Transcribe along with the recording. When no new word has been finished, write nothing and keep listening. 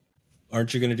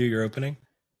aren't you going to do your opening?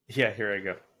 Yeah, here I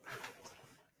go.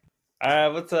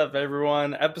 What's up,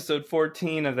 everyone? Episode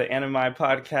 14 of the Anime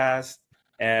Podcast,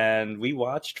 and we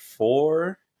watched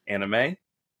 4 anime. It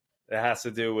has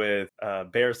to do with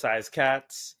bear-sized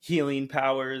cats, healing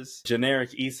powers,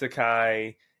 generic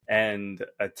isekai, and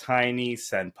a tiny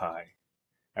senpai.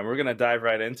 And we're going to dive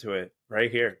right into it right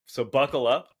here. So buckle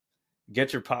up,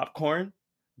 get your popcorn,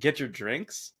 get your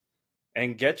drinks,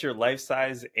 and get your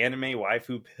life-size anime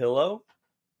waifu pillow,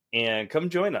 and come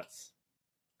join us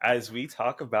as we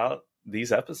talk about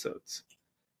these episodes.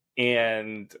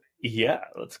 And yeah,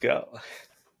 let's go.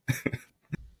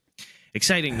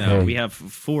 Exciting though. We have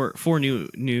four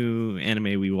new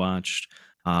anime we watched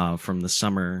from the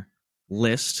summer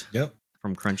list. Yep.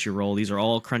 From Crunchyroll. These are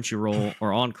all Crunchyroll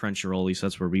or on Crunchyroll. At least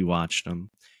that's where we watched them.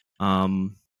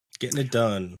 Getting it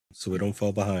done so we don't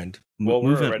fall behind. Well,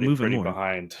 we're already pretty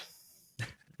behind.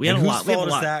 We had a lot. We have a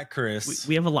lot. That, Chris?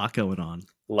 We have a lot going on.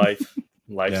 Life's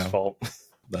Yeah. fault.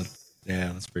 That's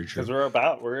pretty true.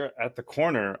 Because we're at the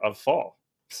corner of fall.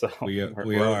 So we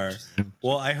are.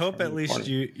 Well, I hope at least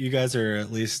you guys are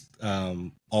at least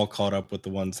all caught up with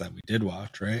the ones that we did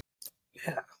watch, right?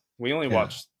 Yeah. We only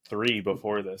watched 3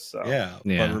 before this. So yeah.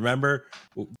 But remember,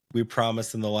 we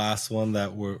promised in the last one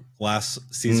that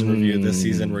last season review this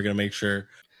season, we're gonna make sure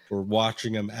we're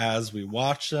watching them as we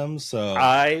watch them. So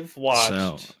I've watched.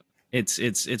 So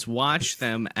it's watch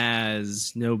them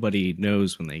as nobody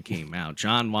knows when they came out.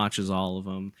 John watches all of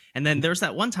them, and then there's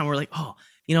that one time we're like, oh,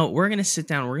 we're gonna sit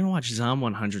down, we're gonna watch Zom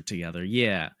 100 together.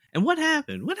 Yeah. And what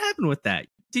happened? What happened with that?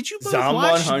 Did you both Zom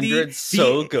watch 100?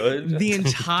 So good. The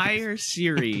entire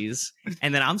series,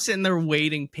 and then I'm sitting there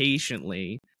waiting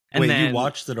patiently. And wait, then you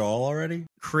watched it all already?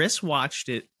 Chris watched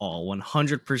it all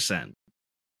 100%.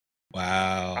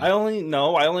 Wow. I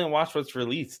only watched what's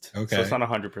released. Okay. So it's not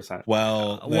 100%.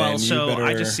 Well, so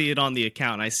I just see it on the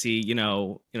account. I see,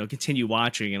 continue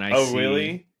watching, and I see. Oh,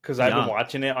 really? Because I've been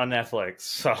watching it on Netflix.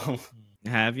 So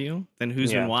have you? Then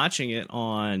who's been watching it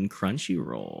on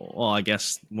Crunchyroll? Well, I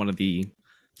guess one of the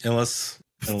unless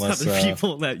other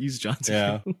people that use John's.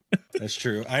 Yeah, that's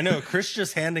true. I know. Chris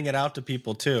just handing it out to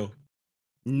people too.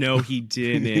 No, he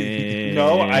didn't.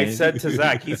 No, I said to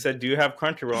Zach, he said, do you have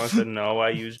Crunchyroll? I said, no, I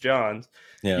use John's.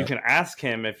 Yeah. You can ask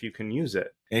him if you can use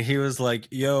it. And he was like,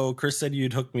 yo, Chris said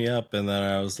you'd hook me up. And then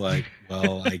I was like,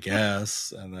 well, I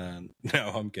guess. And then,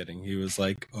 no, I'm kidding. He was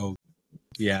like, oh,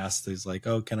 he asked. He's like,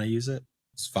 oh, can I use it?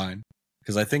 It's fine.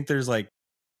 Because I think there's like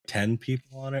 10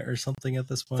 people on it or something at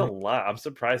this point. It's a lot. I'm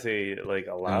surprised they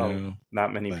allow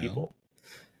not many people.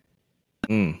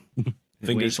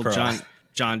 Fingers crossed.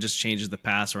 John just changes the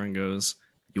password and goes,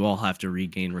 you all have to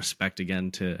regain respect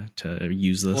again to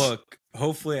use this. Look,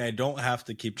 hopefully I don't have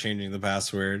to keep changing the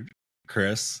password,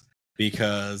 Chris,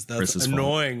 because that's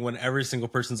annoying when every single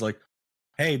person's like,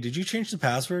 hey, did you change the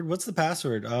password? What's the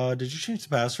password? Did you change the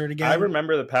password again? I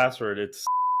remember the password. It's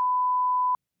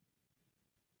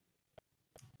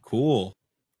cool.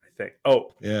 I think.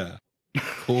 Oh. Yeah.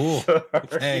 Cool.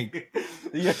 Thanks.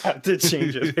 You have to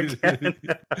change it again.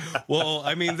 Well,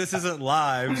 I mean, this isn't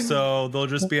live, so there'll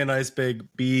just be a nice big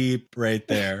beep right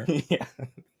there. Yeah.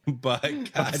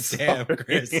 But goddamn,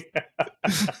 Chris.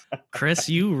 Chris,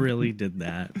 you really did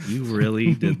that. You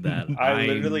really did that. I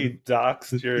literally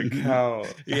doxed your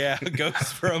account. Yeah, it goes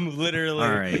from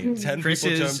literally 10 people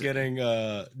to I'm getting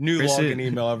a new login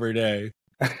email every day.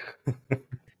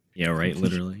 Yeah, right,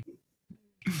 literally.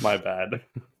 My bad.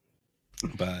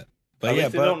 But at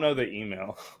least they don't know the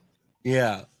email.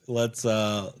 Yeah, let's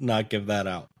not give that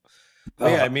out.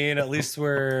 But yeah, I mean, at least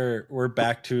we're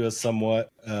back to a somewhat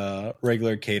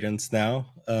regular cadence now.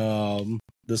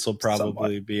 This will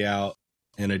probably be out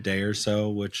in a day or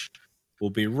so, which will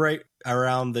be right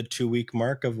around the 2-week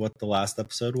mark of what the last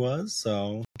episode was.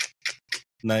 So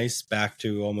nice, back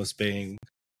to almost being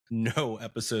no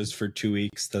episodes for 2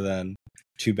 weeks to then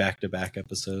 2 back-to-back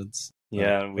episodes.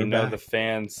 Yeah, we know the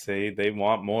fans say they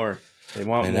want more. They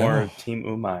want more of Team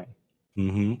Umai.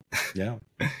 Yeah,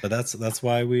 but that's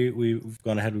why we've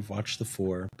gone ahead. We've watched the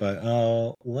 4,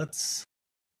 but let's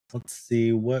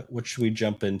see what should we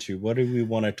jump into. What do we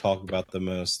want to talk about the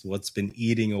most? What's been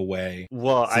eating away?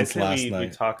 Well, I since last think we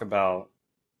night? talk about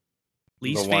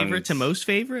least favorite to most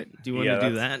favorite. Do you want to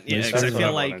do that? Yeah, because I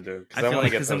feel like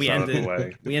then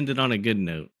we ended on a good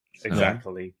note. So.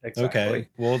 Exactly. Okay.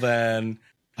 Well then,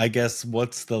 I guess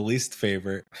what's the least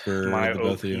favorite for my the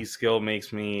both of you? My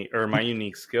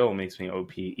unique skill makes me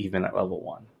OP even at level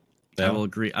 1. Yeah. I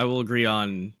will agree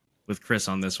on with Chris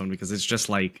on this one because it's just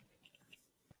like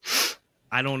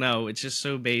I don't know. It's just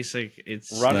so basic.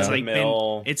 It's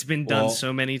been done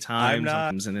so many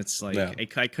times, and it's like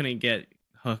I couldn't get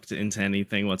hooked into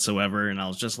anything whatsoever. And I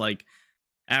was just like,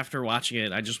 after watching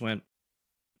it, I just went.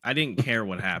 I didn't care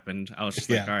what happened. I was just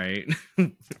like, all right.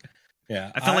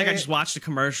 Yeah, I felt like I just watched a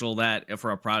commercial that for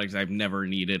a product I've never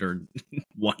needed or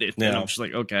wanted, and I'm just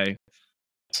like, okay.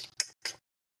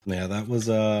 Yeah, that was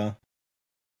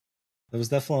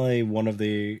definitely one of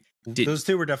the. Those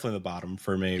two were definitely the bottom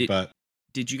for me. But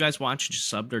did you guys watch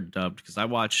just subbed or dubbed? Because I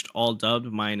watched all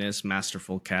dubbed minus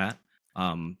Masterful Cat.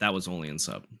 That was only in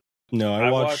sub. No,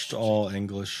 I watched all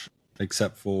English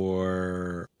except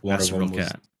for one Masterful of them was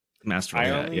Cat. Masterful I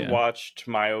Cat. only watched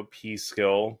my OP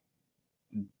skill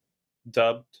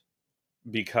dubbed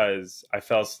because I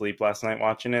fell asleep last night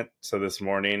watching it. So this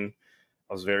morning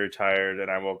I was very tired and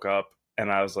I woke up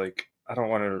and I was like, I don't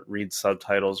want to read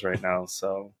subtitles right now.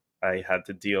 So I had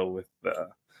to deal with the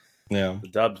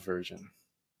dubbed version.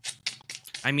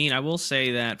 I mean, I will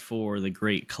say that for the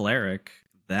Great Cleric,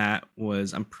 that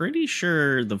was, I'm pretty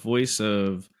sure the voice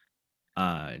of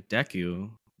Deku,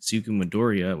 Tsuku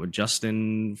Midoriya, with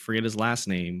Justin, forget his last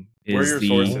name. Where are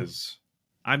your sources?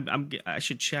 I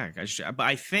should check. But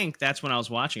I think that's when I was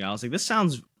watching. I was like, this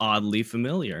sounds oddly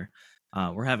familiar.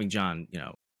 We're having John,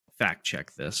 fact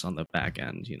check this on the back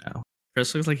end.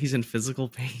 Chris looks like he's in physical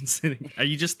pain. Are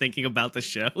you just thinking about the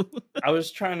show? I was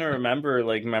trying to remember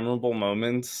like memorable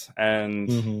moments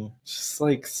and just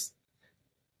like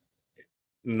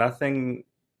nothing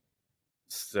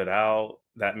stood out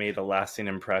that made a lasting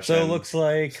impression. So it looks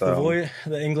like the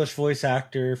English voice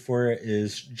actor for it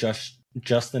is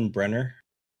Justin Brenner.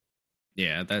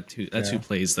 Yeah, that's who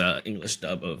plays the English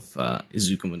dub of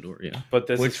Izuku Midoriya. But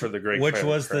this is for the Great Cleric,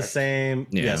 was correct? The same.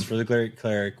 Yeah. Yes, for the Great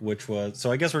Cleric, which was. So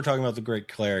I guess we're talking about the Great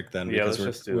Cleric then. Yeah,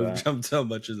 because we've jumped so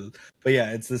much of this. But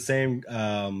yeah, it's the same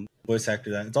voice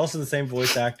actor. It's also the same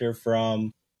voice actor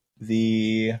from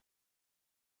the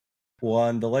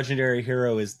one. The legendary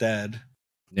hero is dead.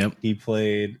 Yep, he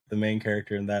played the main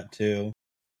character in that too.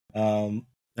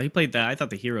 He played that. I thought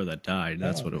the hero that died.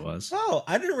 That's what it was. Oh,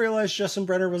 I didn't realize Justin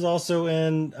Brenner was also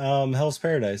in Hell's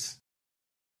Paradise.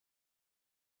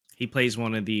 He plays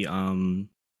one of the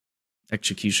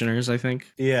executioners, I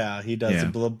think. Yeah, he does.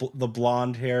 Yeah. The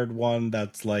blonde-haired one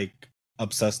that's like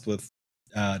obsessed with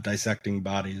dissecting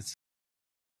bodies.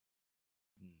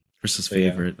 Chris's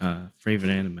favorite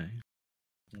anime.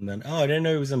 And then, I didn't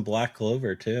know he was in Black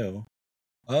Clover too.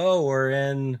 Oh, we're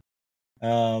in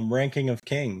Ranking of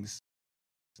Kings,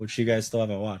 which you guys still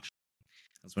haven't watched.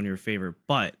 That's one of your favorite.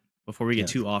 But before we get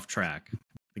too off track,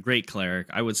 the Great Cleric,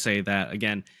 I would say that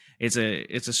again, it's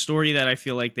a story that I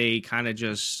feel like they kind of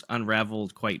just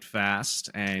unraveled quite fast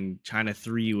and kind of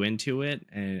threw you into it.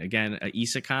 And again, a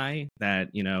isekai that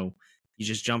you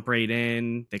just jump right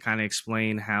in. They kind of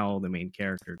explain how the main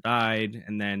character died,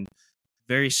 and then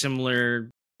very similar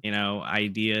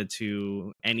idea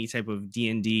to any type of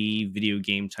D&D video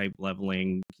game type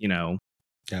leveling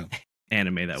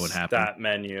anime that would happen. Stat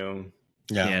menu.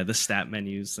 Yeah, the stat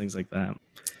menus, things like that.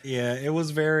 Yeah, it was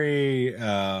very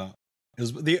it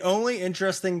was the only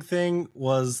interesting thing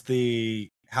was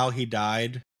how he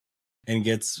died and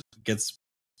gets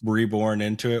reborn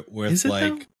into it with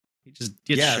though? He just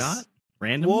gets shot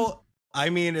randomly. Well,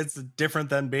 I mean, it's different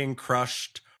than being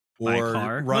crushed by or a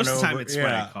car. Run Most of the time over. it's by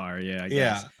a car. Yeah, I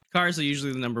guess. Cars are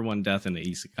usually the number one death in the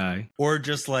isekai. Or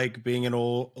just like being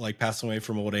passing away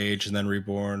from old age and then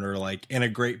reborn, or like in a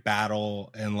great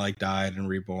battle and like died and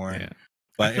reborn. Yeah.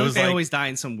 But it was they always die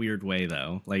in some weird way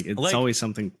though. Like it's always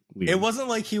something weird. It wasn't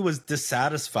like he was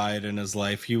dissatisfied in his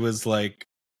life. He was like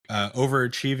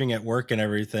overachieving at work and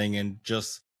everything, and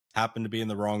just happened to be in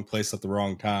the wrong place at the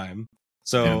wrong time.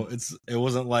 So it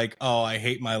wasn't like, oh, I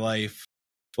hate my life.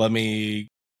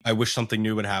 I wish something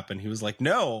new would happen. He was like,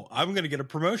 no, I'm going to get a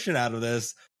promotion out of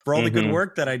this for all the good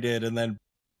work that I did. And then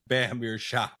bam, you're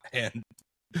shot and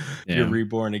you're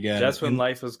reborn again. That's when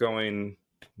life was going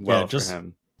well for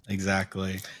him.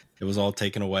 Exactly. It was all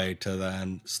taken away to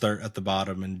then start at the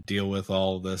bottom and deal with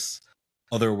all this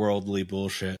otherworldly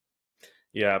bullshit.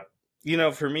 Yeah.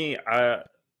 For me,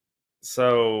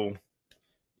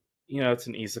 it's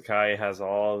an isekai. It has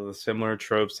all the similar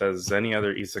tropes as any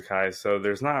other isekai. So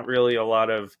there's not really a lot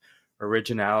of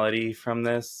originality from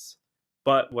this.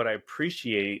 But what I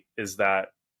appreciate is that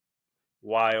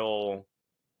while,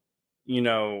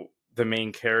 the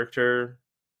main character,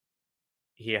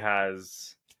 he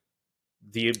has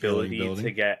the ability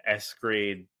to get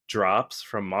S-grade drops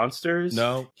from monsters.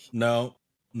 No,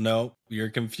 you're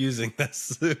confusing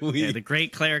this. The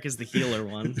Great Cleric is the healer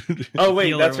one. Oh,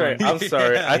 wait, that's right. I'm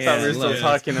sorry. I thought we were still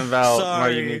talking about my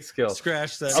unique skills.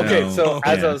 Scratch that. Okay, so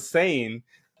as I was saying,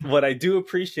 what I do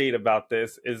appreciate about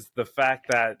this is the fact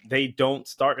that they don't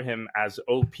start him as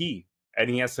OP and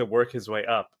he has to work his way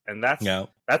up. And that's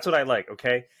what I like,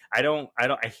 okay? I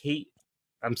hate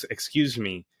excuse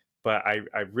me, but I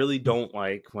really don't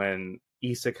like when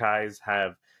isekais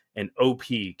have an OP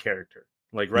character,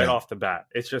 like right off the bat.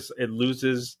 It's just, it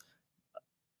loses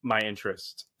my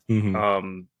interest.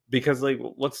 Because like,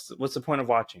 what's the point of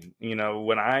watching? You know,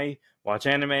 when I watch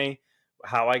anime,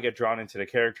 how I get drawn into the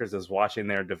characters is watching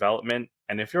their development.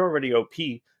 And if you're already OP,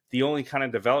 the only kind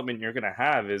of development you're going to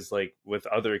have is like with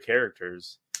other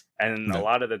characters. And a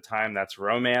lot of the time that's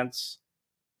romance.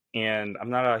 And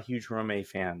I'm not a huge romance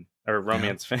fan. I'm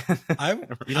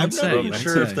not even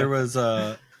sure if there was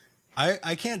a...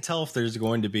 I can't tell if there's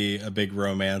going to be a big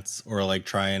romance or like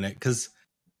trying it, because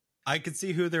I could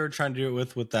see who they were trying to do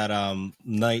it with that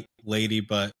knight lady,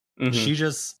 but she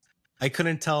just... I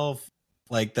couldn't tell if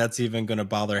like that's even going to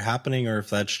bother happening, or if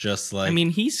that's just like... I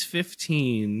mean, he's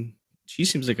 15. She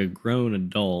seems like a grown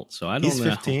adult, so I don't know. He's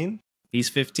 15? He's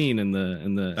 15 in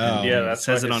the yeah, that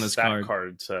says it on his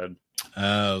card said.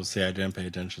 Oh, see, I didn't pay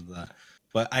attention to that.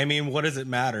 But I mean, what does it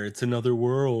matter? It's another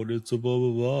world. It's a blah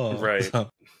blah blah. Right. So,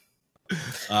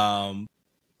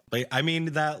 but I mean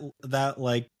that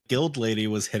like guild lady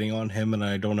was hitting on him, and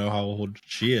I don't know how old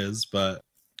she is, but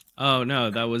oh no,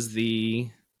 that was the...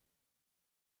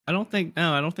 I don't think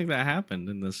that happened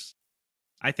in this.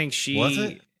 I think she... Was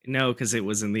it? No, because it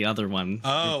was in the other one.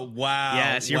 Oh wow!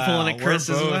 Yes, you're pulling a Chris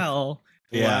as well.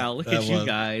 Yeah, wow, look at you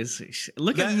guys.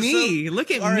 Look at me. So, look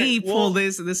at me pull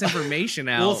this information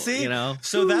out. Well, see, you know.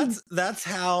 So that's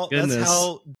how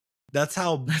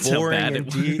boring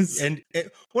and deep and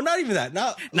well, not even that.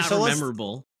 Not so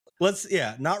memorable. Let's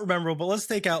not memorable, but let's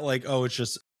take out like, oh, it's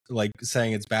just like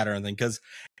saying it's bad or anything, because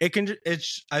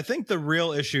it's I think the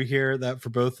real issue here that for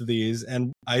both of these,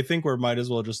 and I think we might as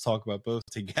well just talk about both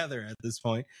together at this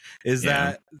point, is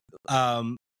that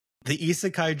the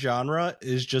isekai genre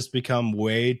is just become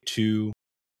way too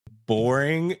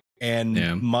boring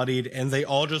and muddied, and they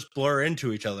all just blur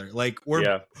into each other. Like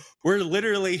we're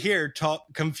literally here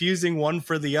confusing one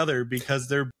for the other because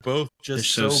they're both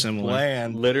just so similar.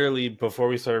 bland. Literally, before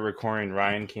we started recording,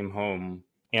 Ryan came home,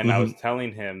 and I was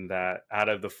telling him that out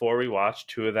of the 4 we watched,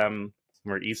 2 of them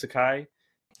were isekai,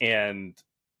 and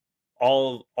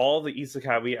all the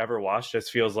isekai we ever watched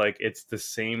just feels like it's the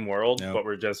same world, but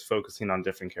we're just focusing on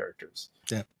different characters.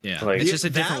 Yeah. Like, it's just a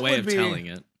different way of telling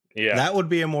it. Yeah, that would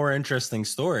be a more interesting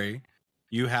story.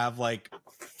 You have like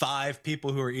 5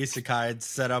 people who are isekai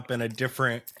set up in a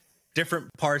different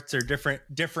parts or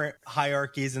different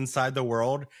hierarchies inside the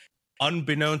world.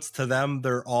 Unbeknownst to them,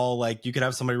 they're all like, you could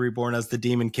have somebody reborn as the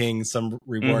demon king, some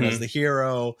reborn as the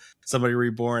hero, somebody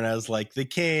reborn as like the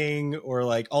king, or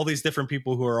like all these different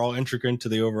people who are all intricate to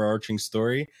the overarching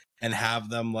story, and have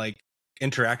them like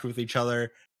interact with each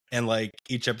other, and like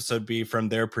each episode be from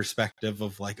their perspective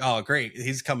of like, oh great,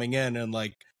 he's coming in, and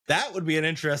like that would be an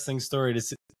interesting story to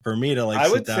for me to like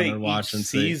sit down and watch. And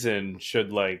season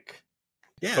should like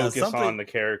focus on the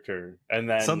character, and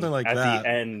then something like at that. The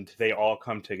end they all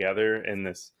come together in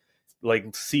this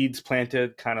like seeds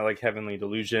planted, kind of like Heavenly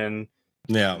Delusion,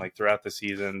 like throughout the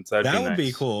season. So that would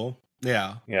be cool.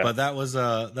 But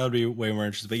that would be way more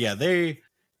interesting. But yeah, they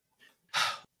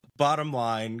bottom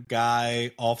line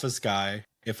office guy,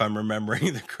 if I'm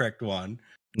remembering the correct one,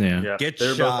 they're shot.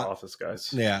 both office guys.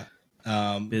 Shot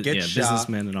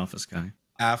businessman and office guy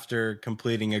after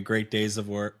completing a great day of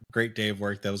work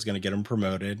that was going to get him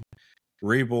promoted.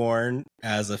 Reborn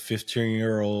as a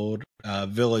 15-year-old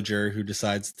villager who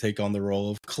decides to take on the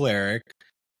role of cleric,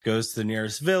 goes to the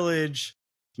nearest village,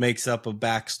 makes up a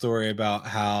backstory about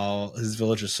how his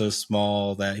village is so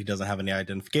small that he doesn't have any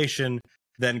identification,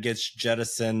 then gets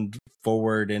jettisoned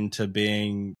forward into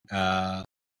being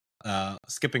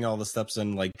skipping all the steps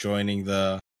and like joining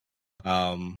the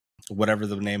whatever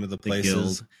the name of the place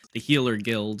is, the healer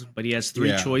guild. But he has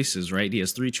 3 choices, right? He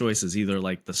has 3 choices, either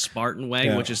like the Spartan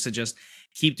way, which is to just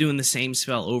keep doing the same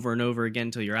spell over and over again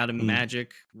until you're out of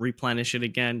magic, replenish it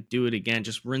again, do it again,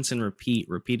 just rinse and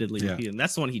repeatedly. And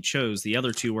that's the one he chose. The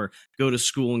other 2 were go to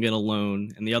school and get a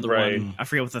loan, and the other one, I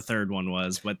forget what the third one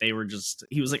was, but they were just,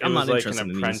 he was like, I'm not interested in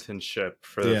these. An apprenticeship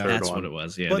for the third that's one. what it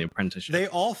was. The apprenticeship. They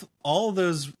all of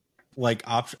those like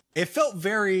options, it felt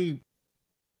very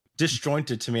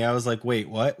disjointed to me. I was like, wait,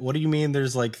 what do you mean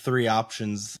there's like 3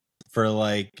 options for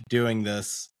like doing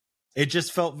this? It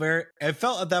just felt it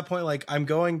felt at that point like I'm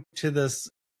going to this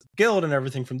guild and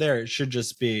everything from there. It should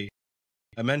just be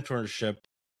a mentorship.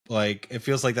 Like it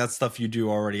feels like that's stuff you do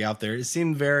already out there. It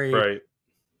seemed very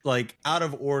like out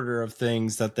of order of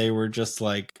things that they were just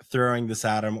like throwing this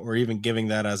at him, or even giving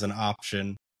that as an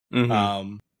option.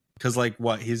 Because like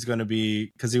what he's going to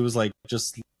be, because he was like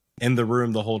just in the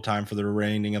room the whole time for the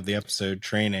remaining of the episode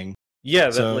training.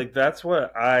 That's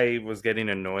what I was getting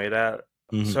annoyed at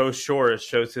so sure, it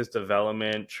shows his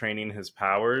development, training his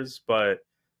powers, but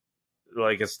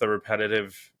like it's the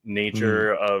repetitive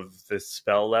nature of this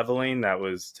spell leveling that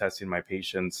was testing my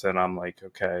patience. And I'm like,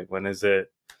 okay, when is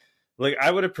it? Like,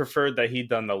 I would have preferred that he'd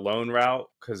done the lone route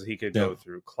because he could go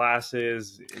through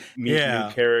classes, meet new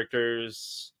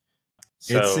characters.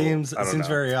 So, it seems know.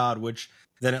 very odd, which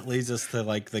then it leads us to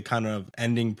like the kind of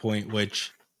ending point,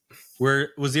 which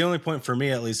was the only point for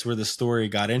me, at least, where the story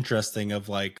got interesting of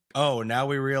like, oh, now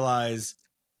we realize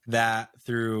that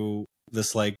through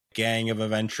this like gang of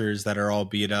adventurers that are all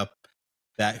beat up,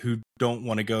 that who don't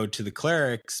want to go to the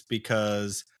clerics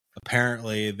because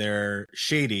apparently they're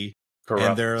shady.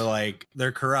 Corrupt. And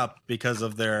they're corrupt because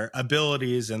of their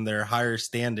abilities and their higher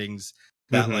standings,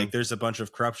 that like there's a bunch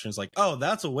of corruption. It's like, oh,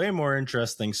 that's a way more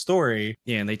interesting story.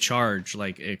 Yeah, and they charge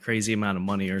like a crazy amount of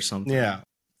money or something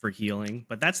for healing.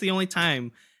 But that's the only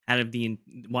time out of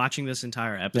watching this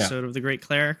entire episode of The Great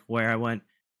Cleric where I went,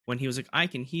 when he was like, I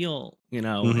can heal,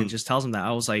 and just tells him that,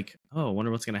 I was like, oh, I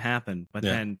wonder what's going to happen. But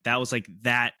then that was like,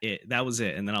 that was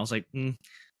it. And then I was like, I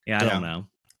don't know.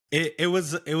 It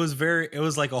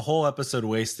was like a whole episode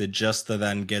wasted just to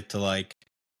then get to like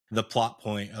the plot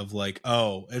point of like,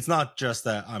 oh, it's not just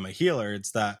that I'm a healer,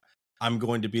 it's that I'm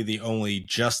going to be the only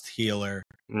just healer.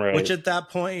 Right. Which at that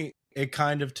point, it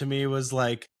kind of to me was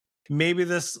like, maybe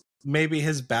his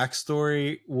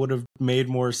backstory would have made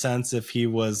more sense if he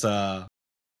was a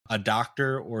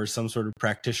doctor or some sort of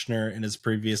practitioner in his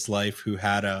previous life who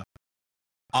had a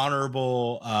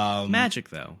honorable magic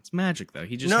though. It's magic though.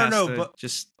 He just spell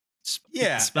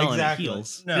and it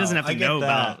heals. No, he doesn't have to know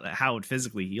about how it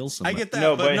physically heals somebody. I get that.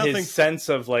 No, but his sense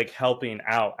of like helping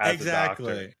out as a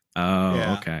doctor.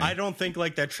 Oh, okay. I don't think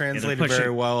like that translated very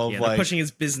well. Of like pushing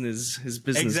his business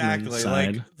exactly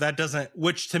side. Like that doesn't.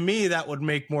 Which to me that would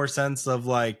make more sense. Of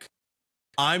like,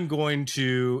 I'm going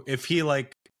to, if he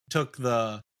like took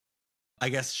the, I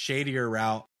guess, shadier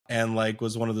route and like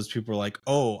was one of those people like,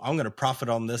 oh, I'm going to profit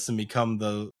on this and become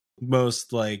the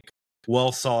most like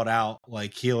well sought out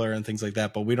like healer and things like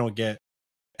that, but we don't get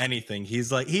anything.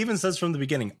 He's like, he even says from the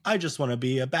beginning, I just want to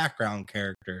be a background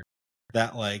character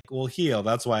that like will heal.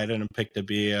 That's why I didn't pick to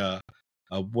be a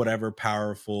whatever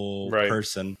powerful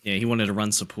person. Yeah, he wanted to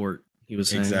run support. He was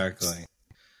saying. Exactly.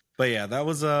 But yeah, that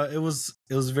was it was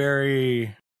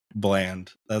very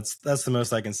bland. That's the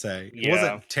most I can say. It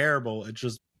wasn't terrible, it's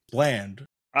just bland.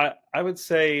 I would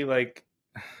say, like,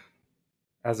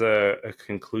 as a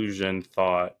conclusion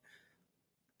thought,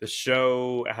 the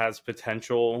show has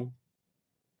potential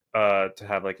to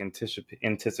have like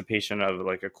anticipation of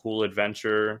like a cool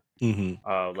adventure,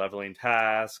 leveling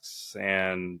tasks,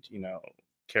 and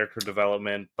character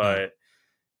development. But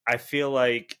I feel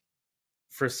like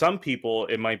for some people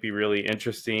it might be really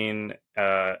interesting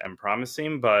and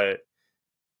promising, but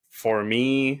for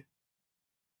me,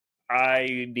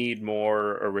 I need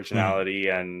more originality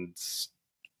and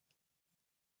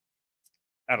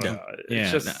I don't know.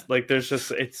 It's just like there's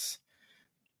just it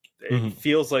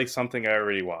feels like something I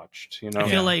already watched. I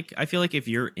feel like if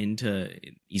you're into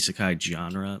isekai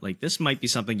genre, like this might be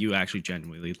something you actually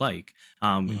genuinely like.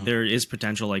 There is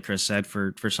potential, like Chris said,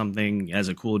 for something as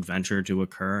a cool adventure to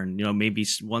occur, and maybe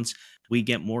once we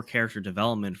get more character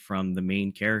development from the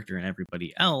main character and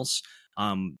everybody else,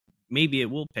 maybe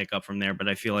it will pick up from there. But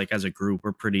I feel like as a group,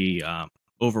 we're pretty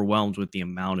overwhelmed with the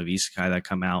amount of isekai that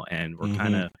come out, and we're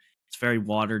kind of. It's very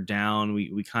watered down.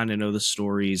 We kind of know the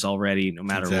stories already, no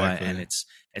matter what, and it's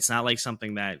not like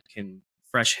something that can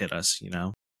fresh hit us,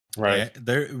 Right.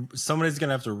 Something's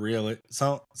gonna have to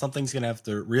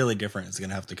really different is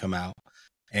gonna have to come out,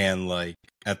 and like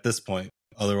at this point,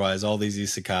 otherwise all these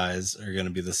isekais are gonna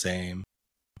be the same,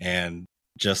 and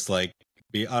just like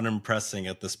be unimpressing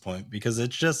at this point because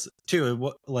it's just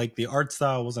like the art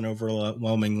style wasn't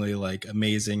overwhelmingly like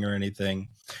amazing or anything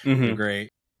great.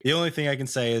 The only thing I can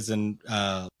say is,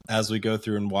 as we go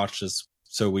through and watch this,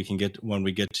 so we can when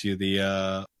we get to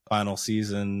the final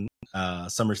season,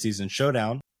 summer season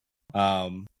showdown,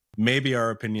 maybe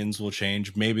our opinions will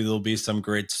change. Maybe there'll be some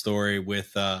great story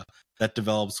with that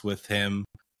develops with him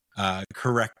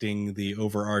correcting the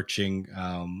overarching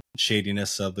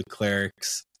shadiness of the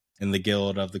clerics and the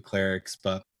guild of the clerics.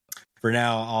 But for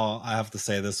now, I have to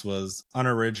say this was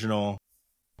unoriginal,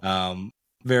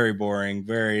 very boring,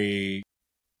 very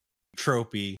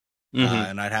tropey,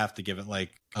 and I'd have to give it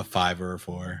like a 5 or a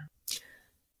 4.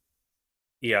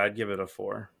 Yeah, I'd give it a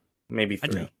 4, maybe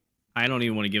 3. I don't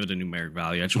even want to give it a numeric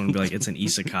value. I just want to be like, it's an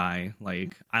isekai.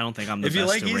 Like, I don't think I'm the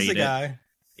best to rate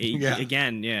it.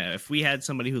 Again, if we had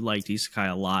somebody who liked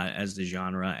isekai a lot as the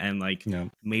genre, and like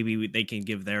maybe they can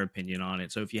give their opinion on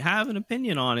it. So if you have an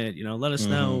opinion on it, let us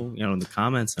know. In the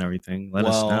comments and everything. Let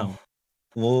us know.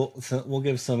 we'll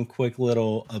give some quick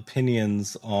little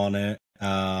opinions on it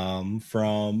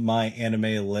from my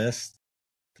anime list.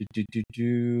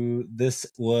 This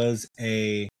was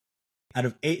out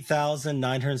of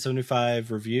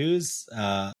 8,975 reviews,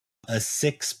 a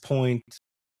 6.5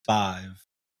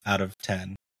 out of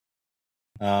 10.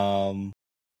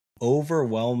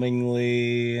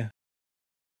 Overwhelmingly,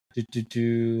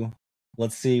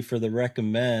 let's see, for the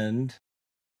recommend,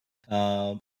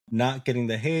 not getting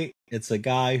the hate. It's a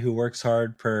guy who works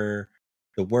hard per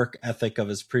the work ethic of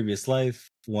his previous life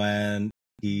when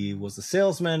he was a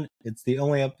salesman. It's the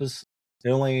only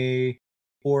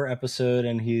 4 episode,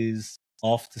 and he's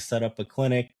off to set up a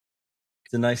clinic.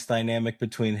 It's a nice dynamic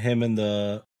between him and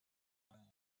the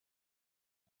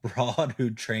broad who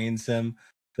trains him.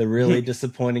 The really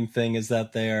disappointing thing is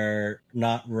that they are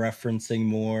not referencing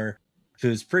more to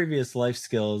his previous life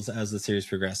skills as the series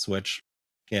progresses, which,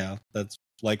 yeah, that's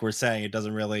like we're saying, it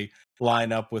doesn't really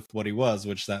line up with what he was,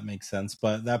 which that makes sense.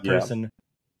 But that person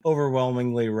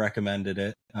overwhelmingly recommended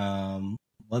it.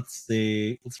 Let's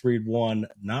see. Let's read one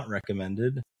not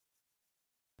recommended.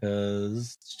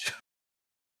 Because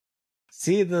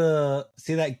see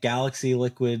that Galaxy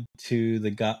Liquid to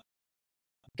the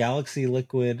Galaxy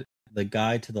Liquid, the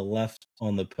guy to the left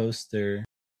on the poster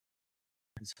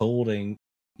is holding.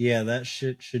 Yeah, that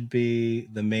shit should be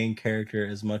the main character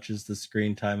as much as the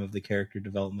screen time of the character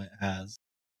development has.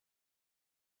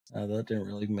 That didn't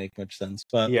really make much sense,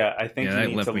 but yeah, I think you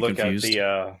need to look confused.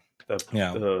 at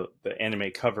the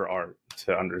anime cover art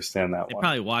to understand that They one.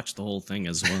 probably watched the whole thing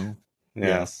as well.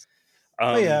 yes.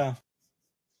 Yeah.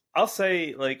 I'll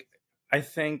say, like, I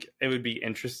think it would be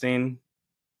interesting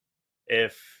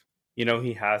if, you know,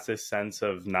 he has this sense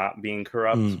of not being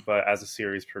corrupt, but as the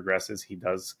series progresses, he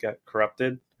does get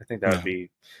corrupted. I think that would be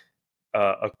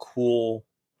a cool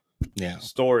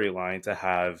storyline to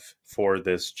have for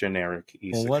this generic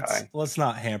isekai. Well, let's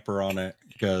not hamper on it,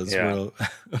 because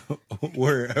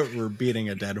we're beating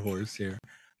a dead horse here.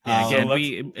 Yeah,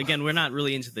 we're not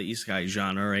really into the isekai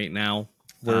genre right now.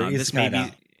 This may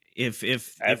be, if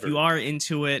you are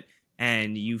into it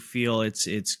and you feel it's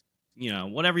you know,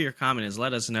 whatever your comment is,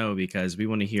 let us know, because we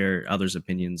want to hear others'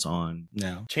 opinions on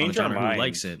change our mind. Who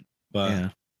likes it.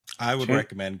 But I would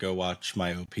recommend go watch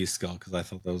My OP Skull, because I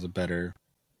thought that was a better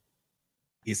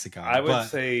isekai. I would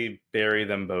say bury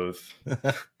them both.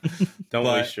 Don't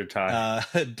waste your time.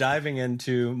 Diving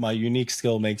into My Unique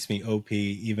Skill makes me OP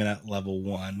even at level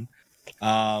 1.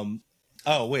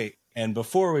 Oh wait, and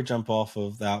before we jump off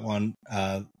of that one,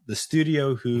 the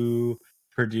studio who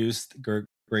produced Great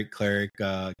Cleric,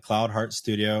 Cloud Heart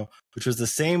Studio, which was the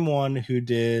same one who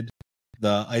did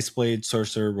the Ice Blade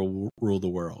Sorcerer Will Rule the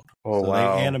World. Oh, so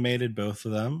wow. They animated both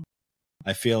of them.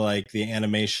 I feel like the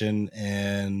animation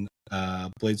in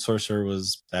Blade Sorcerer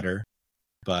was better,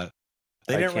 but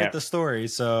they didn't write the story,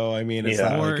 so I mean, it's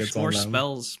not more, like it's more on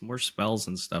spells, more spells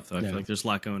and stuff. Though I feel like there's a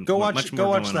lot going. Go watch that.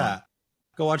 On.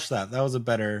 Go watch that. That was a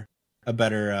better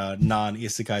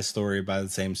non-isekai story by the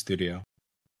same studio.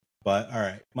 But all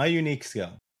right, My Unique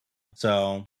Skill.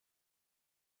 So,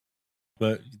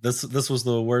 but this was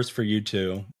the worst for you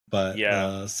two,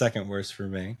 but second worst for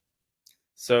me.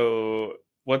 So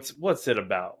what's it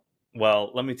about?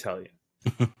 Well, let me tell you.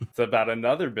 It's about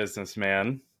another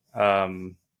businessman.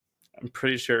 I'm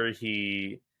pretty sure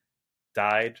he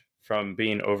died from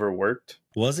being overworked.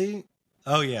 Was he?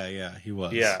 Oh yeah, he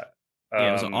was. Yeah.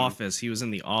 It was an office. He was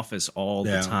in the office all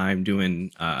the time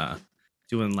doing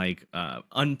like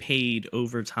unpaid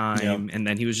overtime, and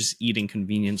then he was just eating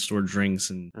convenience store drinks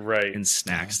and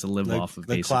snacks to live off of.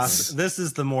 Basically, this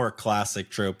is the more classic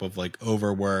trope of like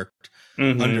overworked,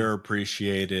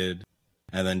 underappreciated,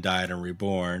 and then died and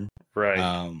reborn.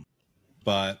 Right.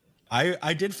 But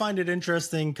I did find it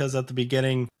interesting because at the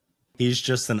beginning he's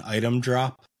just an item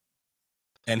drop,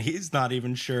 and he's not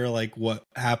even sure like what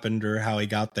happened or how he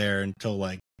got there until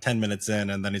like 10 minutes in,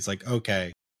 and then he's like,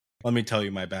 okay, let me tell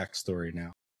you my backstory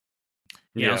now.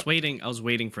 Yeah, I was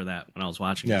waiting for that when I was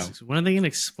watching this. When are they going to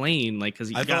explain? Like,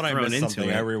 because I got thrown into something.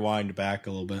 it. I rewind back a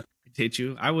little bit. Did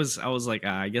you? I was like,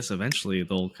 I guess eventually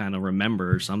they'll kind of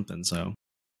remember or something. So,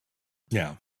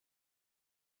 yeah.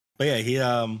 But yeah, he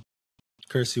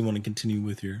Chris, you want to continue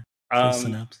with your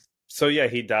synapse? So yeah,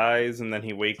 he dies and then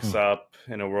he wakes up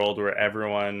in a world where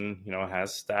everyone, you know,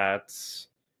 has stats,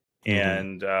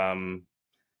 and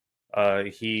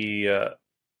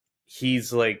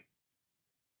he's like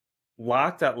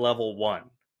locked at level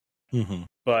 1,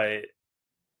 but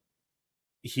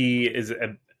he is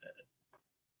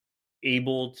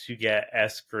able to get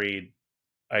S grade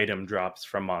item drops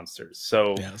from monsters.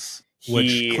 So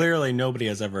which clearly nobody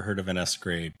has ever heard of an S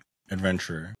grade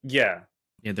adventurer. Yeah,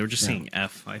 they were just saying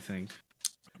F, I think.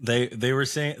 They were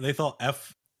saying they thought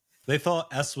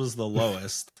S was the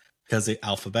lowest because it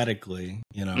alphabetically,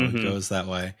 it goes that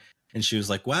way. And she was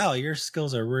like, "Wow, your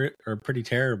skills are pretty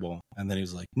terrible." And then he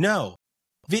was like, "No,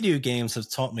 video games have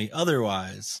taught me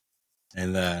otherwise."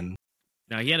 And then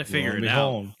now he had to figure it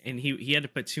out, and he had to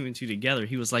put 2 and 2 together.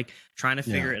 He was like trying to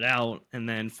figure it out, and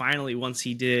then finally once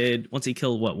he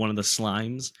killed one of the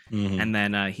slimes, and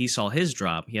then he saw his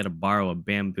drop. He had to borrow a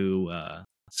bamboo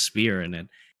spear, and it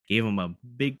gave him a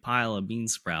big pile of bean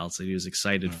sprouts that he was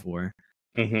excited for.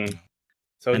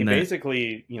 So he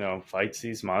basically, fights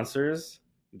these monsters,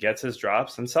 gets his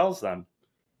drops, and sells them.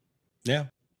 Yeah,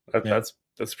 that's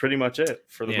pretty much it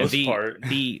for the most part.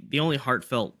 The only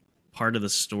heartfelt part of the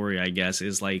story, I guess,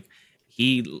 is like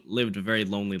he lived a very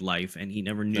lonely life, and he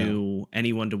never knew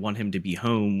anyone to want him to be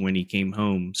home when he came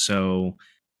home. So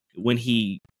when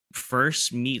he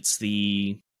first meets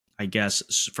the, I guess,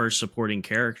 first supporting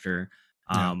character,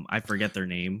 I forget their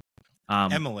name,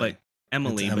 Emily. But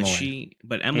Emily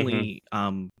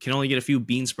can only get a few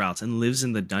bean sprouts and lives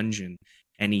in the dungeon.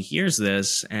 And he hears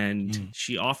this, and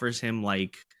she offers him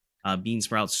like bean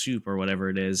sprout soup or whatever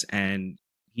it is, and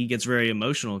he gets very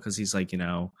emotional because he's like,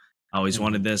 I always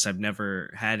wanted this. I've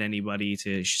never had anybody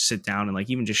to sit down and like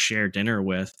even just share dinner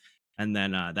with. And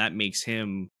then that makes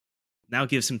him, now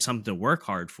gives him something to work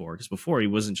hard for, because before he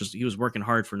was working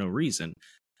hard for no reason.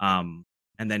 And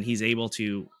then he's able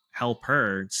to help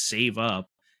her save up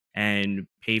and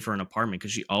pay for an apartment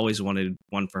because she always wanted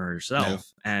one for herself.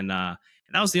 And that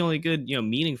was the only good,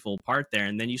 meaningful part there.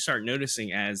 And then you start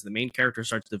noticing as the main character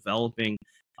starts developing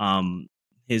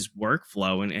his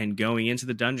workflow and going into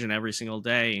the dungeon every single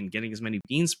day and getting as many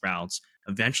bean sprouts,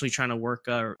 eventually trying to work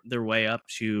their way up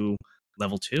to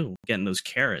level 2, getting those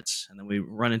carrots. And then we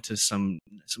run into some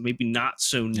maybe not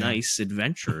so nice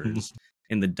adventures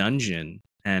in the dungeon.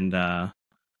 And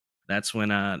that's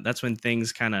when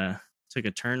things kind of took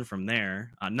a turn from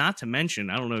there. Not to mention,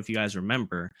 I don't know if you guys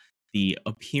remember the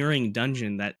appearing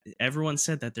dungeon that everyone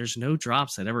said that there's no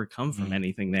drops that ever come from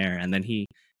anything there. And then he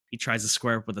tries to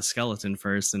square up with a skeleton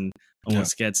first and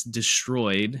almost gets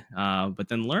destroyed, but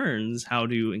then learns how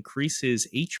to increase his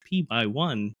HP by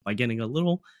 1 by getting a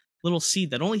little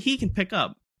seed that only he can pick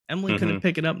up. Emily couldn't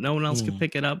pick it up. No one else could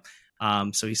pick it up.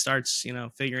 So he starts,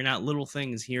 figuring out little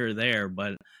things here or there.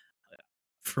 But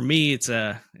for me, it's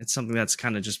something that's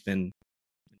kind of just been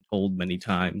told many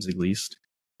times, at least.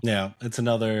 Yeah, it's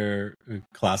another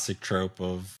classic trope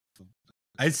of,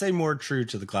 I'd say more true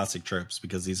to the classic tropes,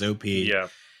 because he's OP. Yeah.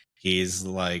 He's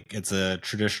like, it's a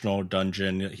traditional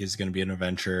dungeon. He's going to be an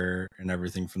adventurer and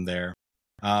everything from there.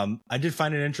 I did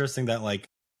find it interesting that like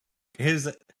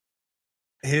the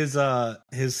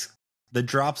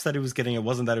drops that he was getting, it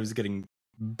wasn't that he was getting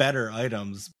better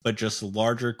items, but just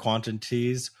larger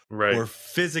quantities, or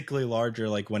physically larger.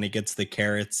 Like when he gets the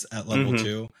carrots at level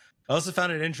 2. I also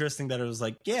found it interesting that it was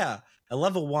like, at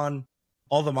level 1,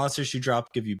 all the monsters you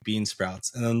drop give you bean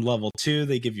sprouts, and then level 2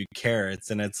 they give you carrots,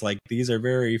 and it's like these are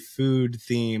very food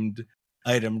themed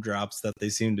item drops that they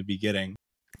seem to be getting.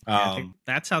 I think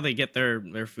that's how they get their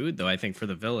food, though. I think for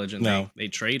the village, and they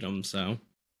trade them. So,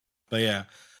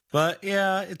 but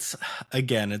it's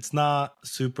not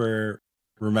super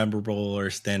rememberable or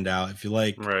stand out. If you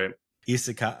like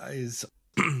isekais,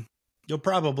 you'll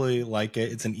probably like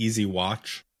it. It's an easy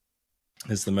watch,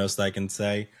 is the most I can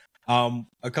say.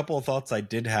 A couple of thoughts I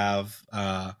did have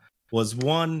was,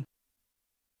 one,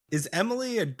 is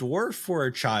Emily a dwarf or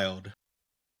a child?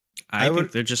 I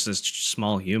think they're just a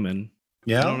small human.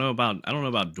 Yeah, I don't know about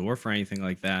dwarf or anything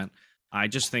like that. I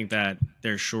just think that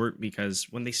they're short because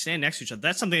when they stand next to each other,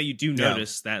 that's something that you do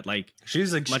notice, that like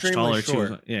she's extremely much taller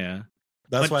short.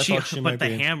 That's why I thought she might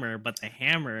be. But the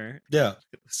hammer,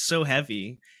 so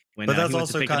heavy. When but that's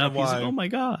also kind of why. Like, oh my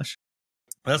gosh.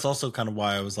 That's also kind of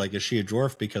why I was like, is she a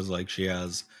dwarf? Because like she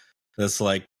has this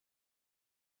like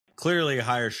clearly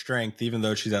higher strength, even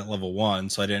though she's at level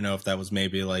 1. So I didn't know if that was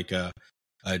maybe like a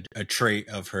trait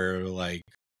of her like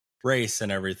race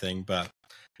and everything. But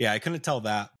yeah, I couldn't tell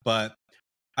that. But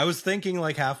I was thinking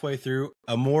like halfway through,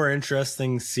 a more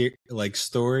interesting like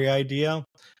story idea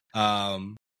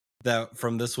that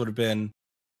from this would have been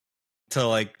to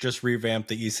like just revamp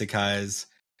the isekais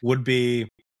would be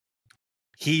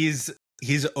he's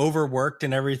overworked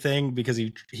and everything because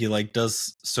he like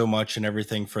does so much and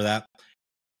everything for that,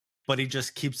 but he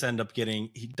just keeps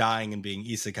dying and being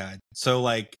isekai. So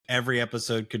like every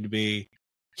episode could be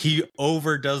he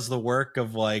overdoes the work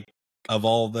of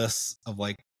all this of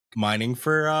like mining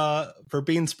for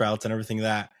bean sprouts and everything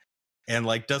and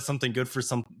like does something good for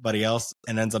somebody else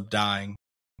and ends up dying.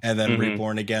 and then Mm-hmm.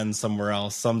 reborn again somewhere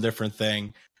else, some different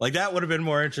thing. Like that would have been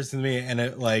more interesting to me. And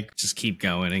it like Just keep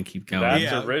going and keep going. That's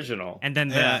Yeah. original. And then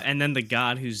the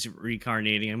god who's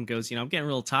reincarnating him goes, I'm getting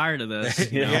real tired of this.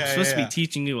 I'm supposed to be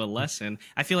teaching you a lesson.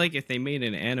 I feel like if they made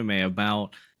an anime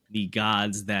about the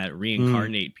gods that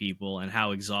reincarnate people and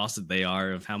how exhausted they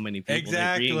are of how many people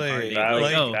Exactly. they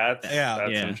reincarnate, That's yeah.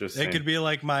 interesting. It could be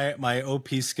like my OP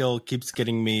skill keeps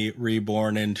getting me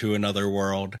reborn into another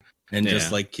world and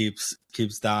just like keeps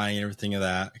dying and everything of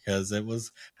that, because it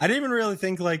was, I didn't even really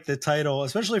think like the title,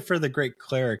 especially for the great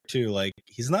cleric too, like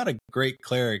he's not a great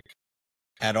cleric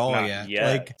at all Not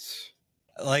yet.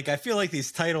 Like I feel like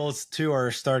these titles too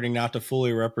are starting not to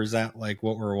fully represent like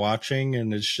what we're watching,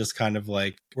 and it's just kind of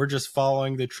like we're just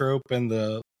following the trope and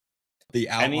the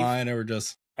outline, or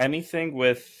just anything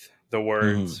with the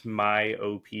words my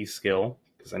OP skill,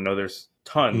 because I know there's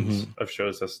tons of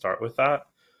shows that start with that.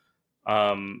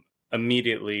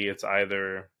 Immediately it's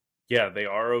either they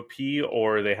are OP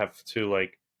or they have to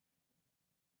like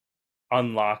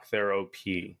unlock their OP.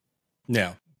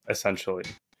 Yeah. Essentially.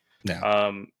 Yeah.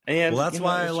 And well, that's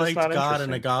why I liked God in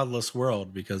a interesting. Godless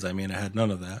World, because I mean I had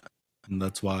none of that, and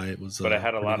that's why it was. But I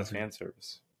had a lot of fan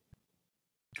service.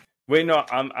 Wait, no,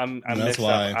 I'm mixed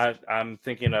up. I'm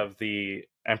thinking of the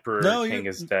Emperor King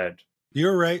is Dead.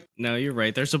 You're right. No, you're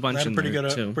right. There's a bunch Had a in pretty there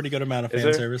good, too. Pretty good amount of Is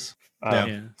fan there? service.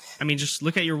 Yeah. I mean, just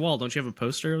look at your wall. Don't you have a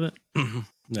poster of it?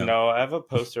 No, I have a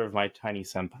poster of my tiny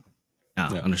senpai.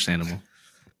 Oh, understandable.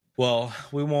 Well,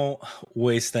 we won't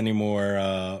waste any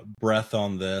more breath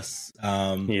on this.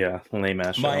 Lame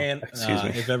ass show. Excuse me.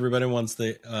 If everybody wants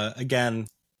to, again,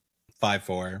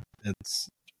 5-4.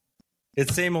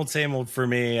 It's same old for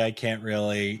me. I can't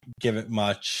really give it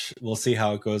much. We'll see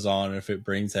how it goes on, if it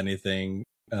brings anything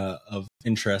of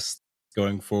interest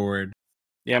going forward.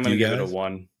 Yeah, I'm gonna give it a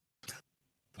 1.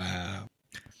 Wow.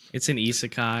 It's an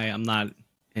isekai. I'm not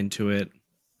into it.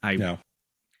 I don't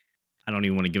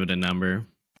even want to give it a number.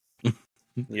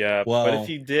 Yeah, well, but if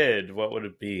you did, what would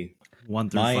it be?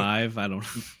 1 through 5? I don't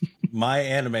know. My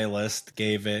anime list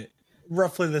gave it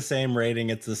roughly the same rating.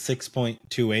 It's a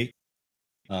 6.28.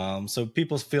 So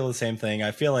people feel the same thing.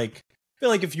 I feel like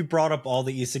if you brought up all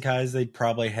the isekais, they'd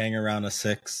probably hang around a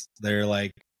 6. They're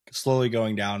like slowly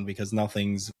going down because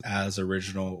nothing's as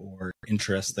original or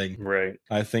interesting. Right.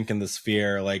 I think in the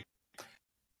sphere, like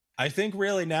I think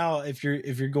really now if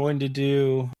you're going to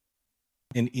do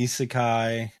an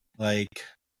isekai, like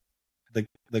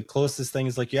the closest thing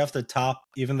is like you have to top,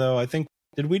 even though I think,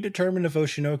 did we determine if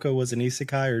Oshinoko was an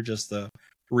isekai or just a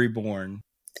reborn?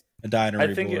 A died and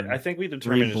reborn? I think we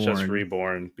determined it's just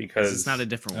reborn because it's not a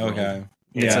different world. Okay.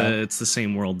 It's the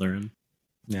same world they're in.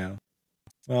 Yeah.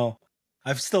 Well,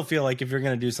 I still feel like if you're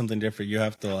going to do something different, you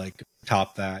have to like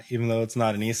top that. Even though it's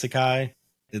not an isekai,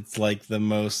 it's like the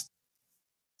most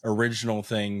original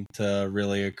thing to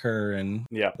really occur in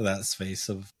that space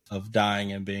of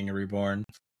dying and being reborn.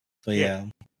 So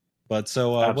but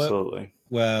so absolutely.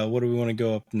 What do we want to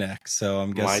go up next? So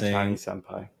I'm guessing My Tiny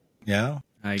Senpai. Yeah,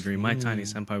 I agree. My Tiny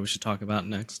Senpai we should talk about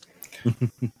next.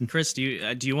 Chris, do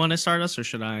you want to start us, or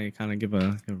should I kind of give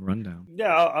a rundown?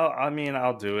 Yeah,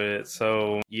 I'll do it.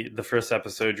 So the first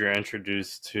episode, you're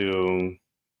introduced to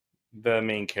the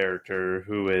main character,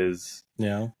 who is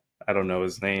I don't know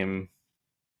his name,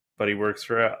 but he works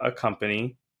for a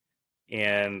company,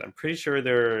 and I'm pretty sure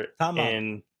they're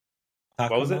in Takuma?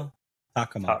 What was it?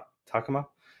 Takuma.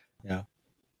 Yeah.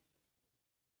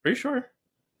 Are you sure?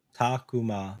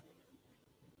 Takuma.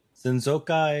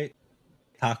 Senzokai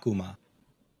Takuma.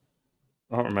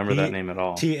 I don't remember that name at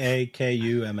all.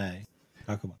 Takuma.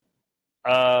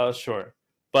 Takuma. Sure.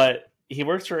 But he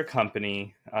works for a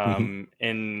company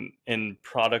in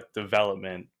product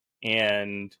development,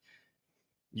 and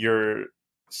you're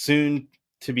soon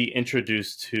to be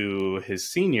introduced to his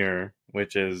senior,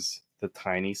 which is the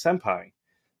Tiny Senpai.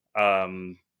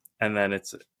 And then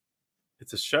it's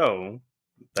a show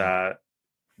that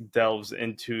delves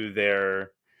into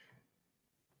their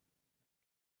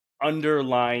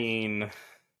underlying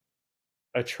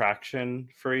attraction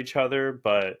for each other,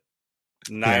 but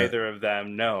neither of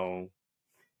them know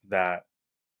that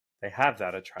they have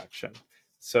that attraction.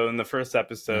 So in the first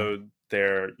episode,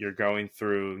 you're going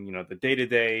through, the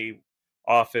day-to-day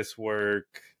office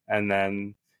work, and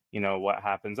then, what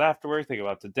happens after work. They go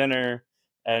out to dinner,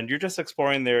 and you're just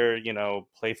exploring their,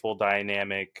 playful,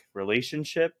 dynamic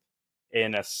relationship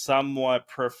in a somewhat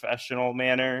professional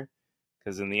manner.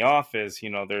 Because in the office,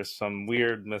 there's some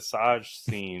weird massage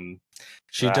scene.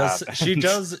 She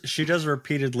does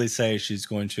repeatedly say she's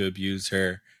going to abuse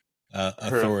her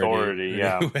authority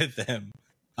with him.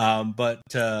 But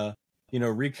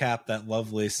recap that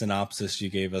lovely synopsis you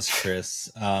gave us,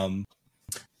 Chris.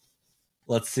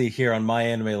 let's see here on my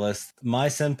anime list. My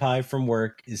senpai from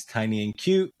work is tiny and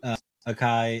cute.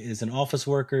 Akai is an office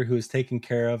worker who is taken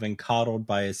care of and coddled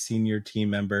by a senior team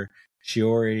member,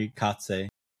 Shiori Katse,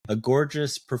 a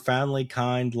gorgeous, profoundly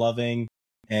kind, loving,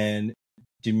 and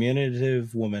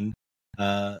diminutive woman.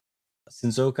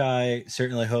 Shinzokai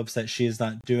certainly hopes that she is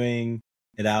not doing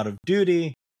it out of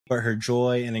duty, but her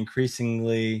joy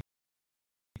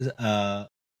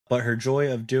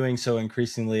of doing so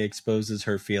increasingly exposes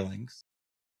her feelings.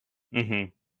 Mm-hmm.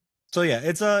 So yeah,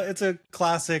 it's a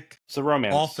classic. It's a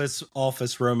romance.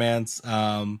 Office romance.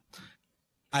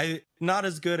 I not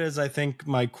as good as I think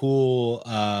my cool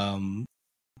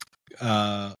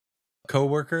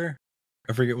coworker.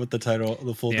 I forget what the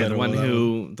full title.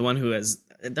 The one who has,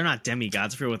 they're not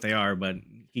demigods, I forget what they are, but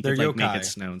he could like make it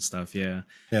snow and stuff. Yeah,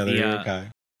 they're yokai.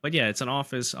 But yeah, it's an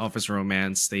office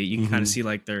romance. You can kind of see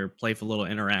like their playful little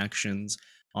interactions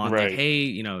on like, hey,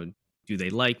 you know, do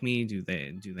they like me? Do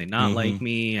they not like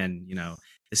me? And you know,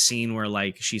 the scene where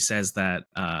like she says that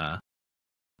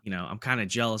you know, I'm kind of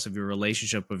jealous of your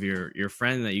relationship with your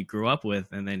friend that you grew up with,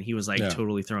 and then he was like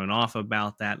totally thrown off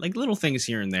about that. Like little things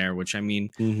here and there, which I mean,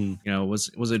 you know,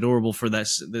 was adorable for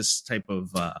this type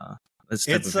of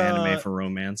anime for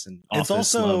romance and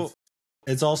office love.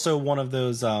 It's also one of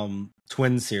those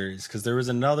twin series, because there was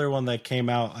another one that came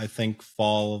out, I think,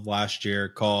 fall of last year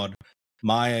called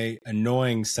My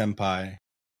Annoying Senpai,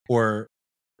 or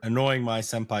Annoying My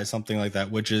Senpai, something like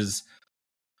that, which is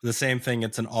the same thing.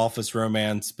 It's an office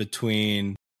romance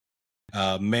between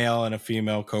a male and a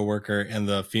female coworker, and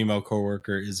the female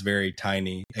coworker is very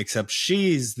tiny, except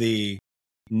she's the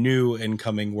new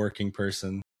incoming working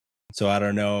person. So I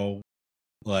don't know,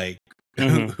 like,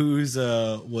 whose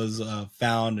was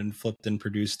found and flipped and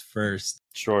produced first.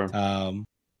 Sure.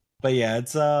 But yeah,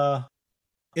 it's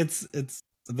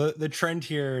the trend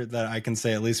here that I can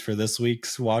say, at least for this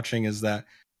week's watching, is that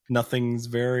nothing's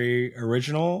very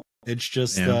original. It's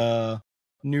just a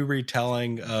new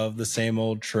retelling of the same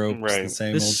old tropes,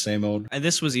 the same old. And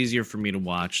this was easier for me to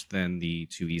watch than the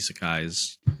two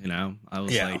isekais. You know, I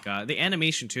was like, the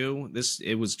animation too.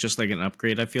 It was just like an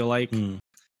upgrade, I feel like.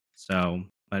 So,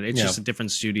 but it's just a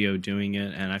different studio doing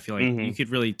it, and I feel like you could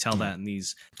really tell that in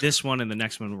this one and the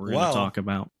next one we're going to talk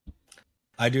about.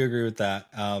 I do agree with that.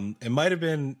 It might have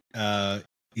been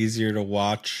easier to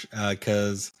watch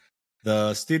because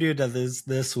the studio that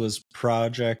this was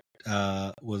Project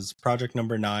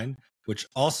Number 9, which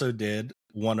also did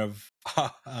one of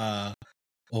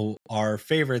our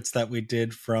favorites that we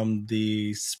did from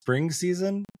the spring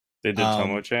season. They did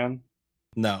Tomo-chan?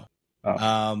 No.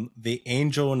 The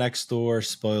Angel Next Door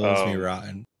Spoils Me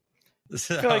Rotten.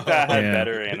 So, I feel like that had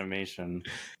better animation.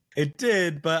 It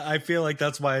did, but I feel like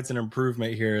that's why it's an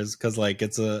improvement here, is because like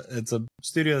it's a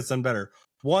studio that's done better.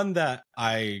 One that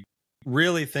I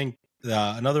really think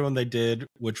another one they did,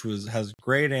 which has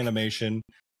great animation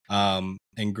and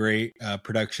great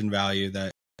production value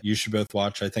that you should both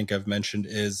watch, I think I've mentioned,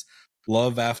 is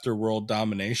Love After World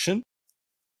Domination.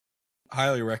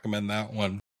 Highly recommend that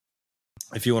one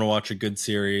if you want to watch a good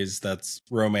series that's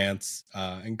romance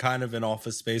and kind of an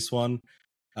Office Space one.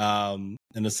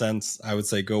 In a sense, I would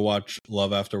say go watch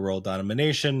Love After World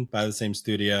Domination by the same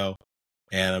studio,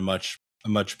 and a much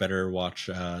better watch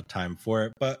time for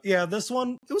it. But yeah, this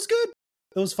one, it was good.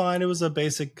 It was fine. It was a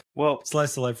basic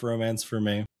slice of life romance for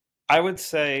me. I would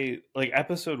say like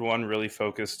episode 1 really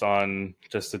focused on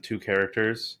just the two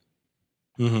characters,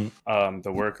 the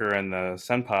worker and the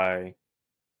senpai,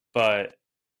 but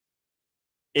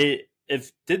it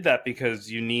did that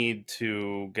because you need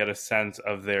to get a sense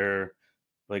of their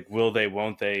like will they,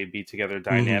 won't they be together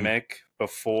dynamic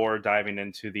before diving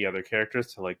into the other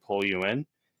characters to like pull you in.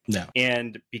 No.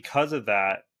 And because of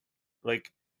that, like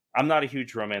I'm not a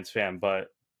huge romance fan, but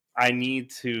I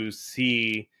need to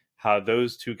see how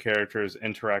those two characters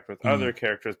interact with other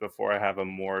characters before I have a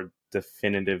more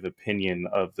definitive opinion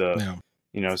of the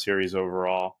series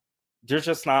overall. There's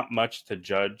just not much to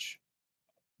judge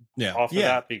off of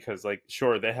that, because like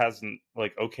sure, that has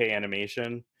like okay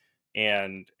animation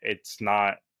and it's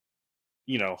not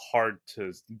hard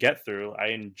to get through. I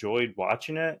enjoyed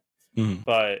watching it,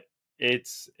 but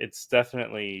it's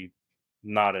definitely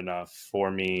not enough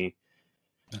for me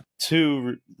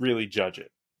to really judge it.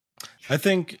 I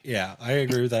think I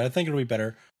agree with that. I think it'll be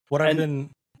better.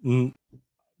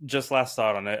 Just last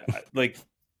thought on it, like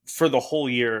for the whole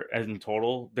year in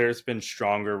total, there's been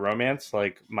stronger romance,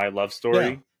 like My Love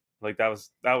Story. Like that was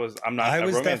I'm not a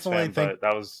romance fan, but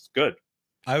that was good.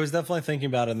 I was definitely thinking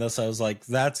about it in this. I was like,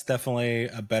 that's definitely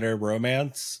a better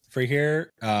romance for here.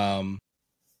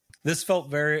 This felt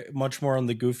very much more on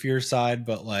the goofier side,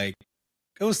 but like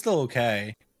it was still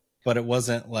okay. But it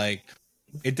wasn't like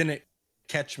it didn't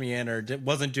catch me in, or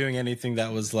wasn't doing anything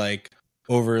that was like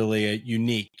overly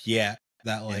unique yet.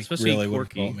 That like especially really would have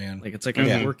quirky, brought me in. like it's like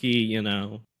a quirky,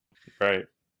 right,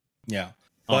 Yeah,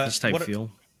 office type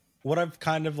feel. What I've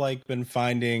kind of like been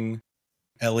finding,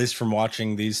 at least from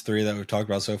watching these three that we've talked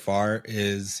about so far,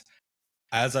 is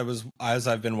as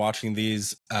I've been watching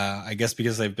these, I guess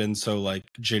because they've been so like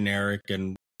generic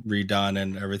and redone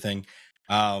and everything,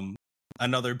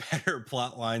 another better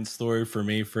plotline story for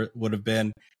me would have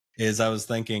been is I was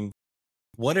thinking,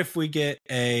 what if we get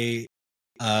a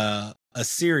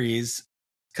series,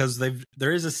 because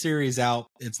there is a series out,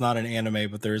 it's not an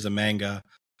anime but there is a manga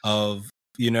of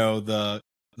the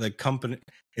company,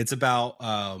 it's about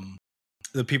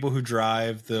the people who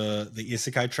drive the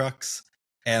isekai trucks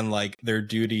and like their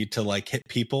duty to like hit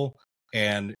people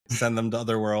and send them to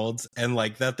other worlds, and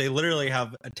like that they literally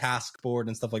have a task board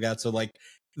and stuff like that. So like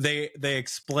they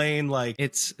explain like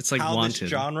it's like how Wanted. this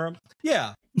genre,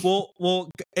 well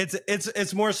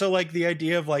it's more so like the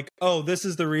idea of like, oh, this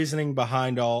is the reasoning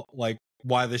behind all like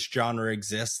why this genre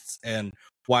exists and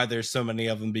why there's so many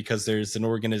of them, because there's an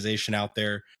organization out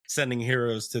there sending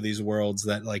heroes to these worlds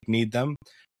that like need them.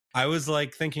 I was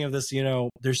like thinking of this,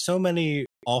 there's so many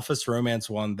office romance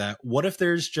one that what if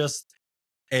there's just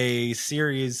a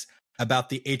series about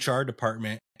the HR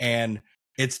department and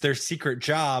it's their secret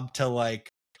job to like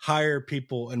hire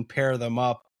people and pair them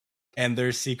up, and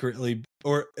they're secret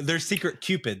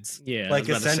cupids. Yeah, like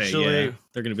essentially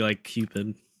they're gonna be like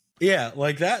Cupid. Yeah,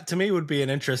 like that to me would be an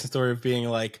interesting story of being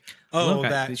like, oh,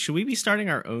 look, should we be starting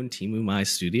our own Temu Mai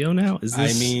studio now? Is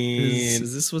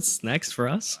this what's next for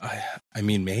us? I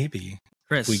mean, maybe.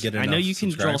 Chris, we get I know you can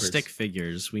draw stick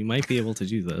figures. We might be able to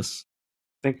do this.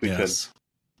 I think we could.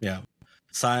 Yeah.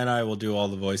 Sai and I will do all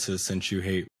the voices since you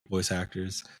hate voice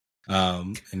actors.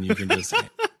 And you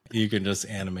can just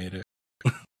animate it.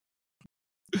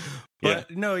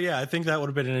 But no, I think that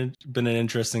would have been an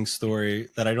interesting story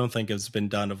that I don't think has been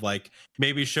done, of like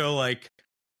maybe show like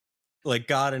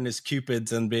God and his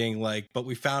cupids and being like, but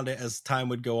we found it as time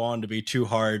would go on to be too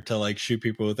hard to like shoot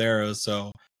people with arrows,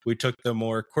 so we took the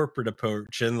more corporate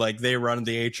approach, and like they run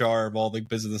the HR of all the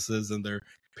businesses and they're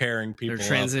pairing people. They're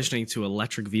transitioning to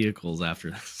electric vehicles after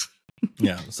this.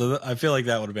 Yeah, so I feel like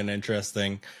that would have been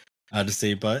interesting to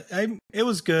see, but it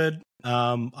was good.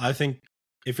 I think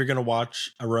if you're gonna watch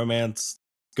a romance,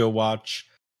 go watch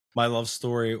My Love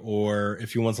Story, or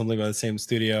if you want something by the same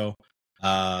studio,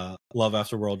 Love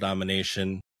After World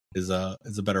Domination is a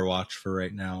better watch for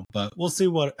right now. But we'll see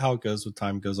how it goes with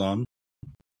time goes on.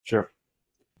 Sure.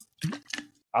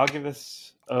 I'll give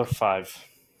this a 5.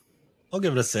 I'll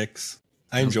give it a 6.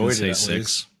 I enjoyed it at 6.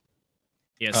 least.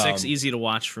 Yeah, 6, easy to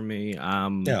watch for me. I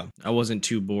wasn't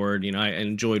too bored. I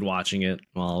enjoyed watching it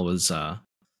while I was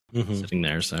sitting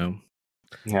there. So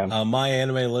yeah, my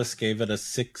anime list gave it a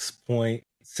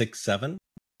 6.67.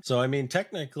 So I mean,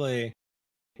 technically,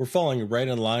 we're falling right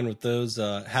in line with those.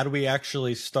 Had we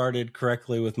actually started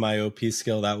correctly with my OP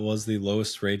skill, that was the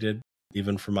lowest rated,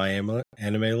 even for my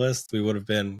anime list. We would have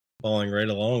been falling right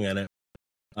along in it.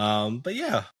 But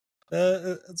yeah,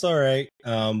 it's all right.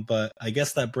 But I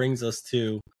guess that brings us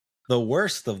to the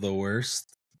worst of the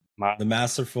worst. The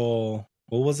masterful.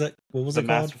 What was it? What was it called?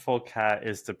 The masterful cat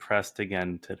is depressed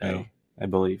again today. I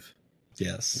believe.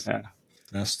 Yes. Yeah.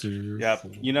 Masterful. Yeah.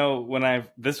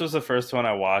 This was the first one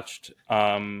I watched.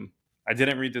 I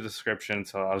didn't read the description,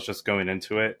 so I was just going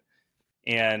into it.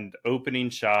 And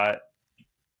opening shot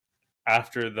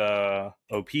after the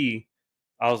OP,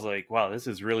 I was like, wow, this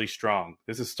is really strong.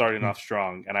 This is starting off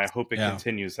strong, and I hope it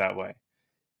continues that way.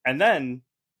 And then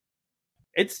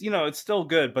it's still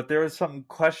good, but there was some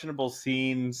questionable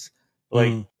scenes.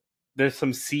 Like there's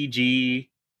some CG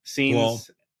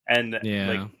scenes and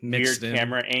like weird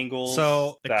camera angles.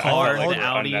 So the car, the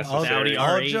Audi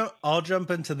R8. I'll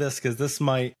jump into this because this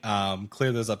might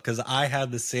clear those up, because I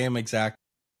had the same exact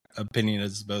opinion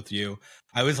as both you.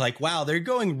 I was like, wow, they're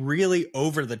going really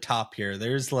over the top here.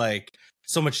 There's like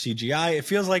so much CGI. It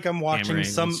feels like I'm watching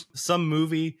some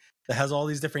movie that has all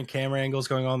these different camera angles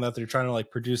going on, that they're trying to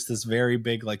like produce this very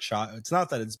big like shot. It's not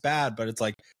that it's bad, but it's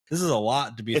like, this is a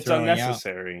lot to be throwing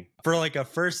unnecessary out. For like a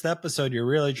first episode, you're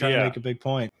really trying to make a big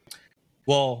point.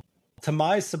 Well, to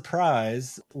my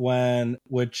surprise,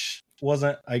 which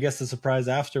wasn't, I guess, a surprise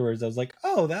afterwards, I was like,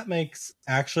 oh, that makes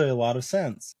actually a lot of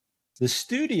sense. The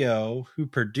studio who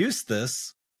produced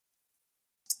this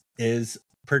is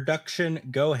Production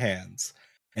Gohans.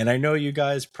 And I know you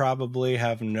guys probably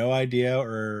have no idea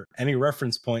or any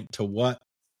reference point to what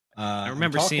I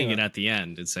remember seeing it at the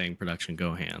end. It's saying Production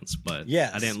Gohans, but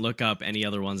I didn't look up any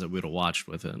other ones that we would have watched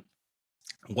with it.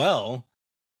 Well,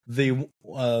 the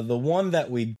one that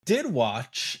we did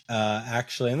watch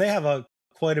actually, and they have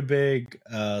quite a big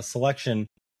selection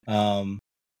of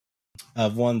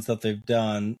ones that they've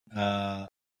done,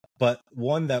 but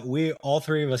one that we all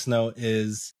three of us know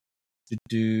is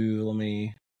let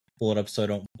me pull it up so I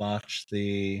don't botch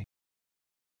the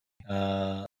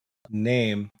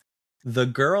name. The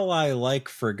Girl I Like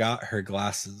Forgot Her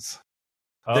Glasses.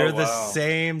 They're the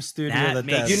same studio that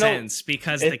makes does. sense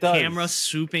because the camera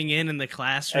swooping in the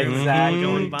classroom, Exactly.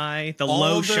 going by the All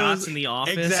low those- shots in the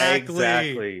office.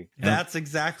 Exactly. That's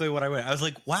exactly what I went. I was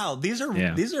like, wow, these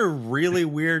are really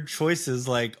weird choices.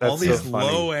 Like all That's these so funny.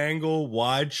 low angle,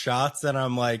 wide shots that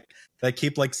I'm like that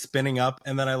keep like spinning up,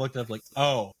 and then I looked up like,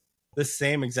 oh, the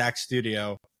same exact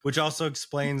studio, which also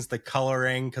explains the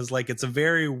coloring because like it's a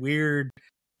very weird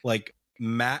like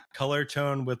matte color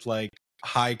tone with like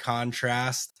high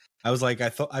contrast. I was like, I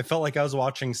felt like I was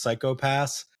watching Psycho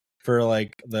Pass for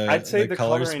like I'd say the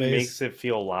color coloring space. makes it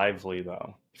feel lively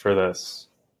though for this.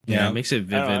 Yeah, it makes it I don't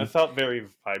know, vivid. it felt very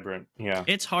vibrant. Yeah.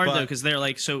 It's hard though But- because they're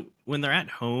like, so when they're at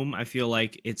home, I feel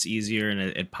like it's easier and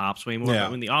it pops way more. Yeah.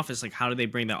 But when the office, like, how do they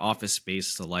bring that office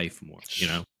space to life more? You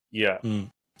know? Yeah.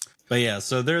 But yeah,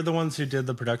 so they're the ones who did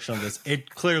the production of this. It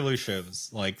clearly shows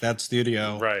like that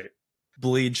studio Right.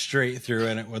 bleeds straight through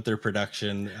in it with their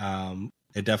production.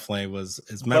 It definitely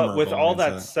is memorable. But with all and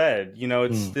that said, you know,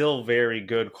 it's still very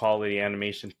good quality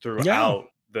animation throughout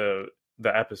the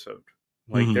episode.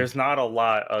 Like Mhm. there's not a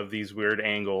lot of these weird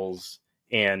angles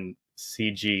and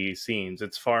CG scenes.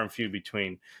 It's far and few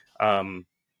between.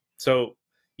 So,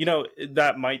 you know,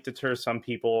 that might deter some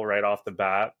people right off the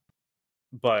bat,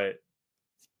 but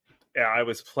yeah, I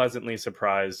was pleasantly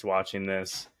surprised watching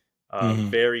this.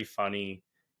 Very funny.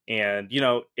 And, you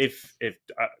know, if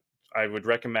I would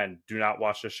recommend do not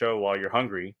watch the show while you're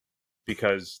hungry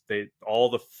because all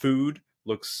the food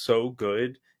looks so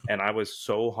good and I was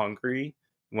so hungry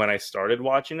when I started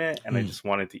watching it and I just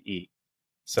wanted to eat.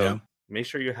 So make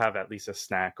sure you have at least a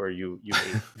snack or you eat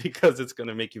because it's going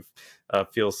to make you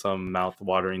feel some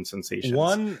mouth-watering sensations.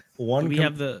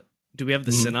 Do we have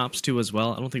the synopsis too as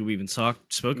well? I don't think we even spoke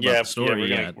about the story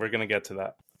yet. We're gonna get to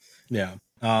that. Yeah.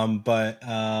 But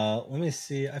let me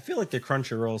see. I feel like the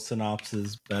Crunchyroll synopsis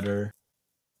is better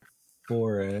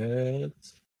for it.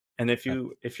 And if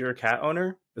you're a cat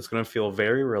owner, it's gonna feel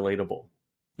very relatable.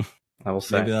 I will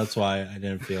say. Maybe that's why I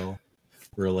didn't feel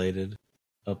related.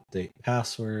 Update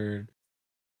password.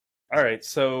 All right,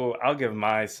 so I'll give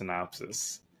my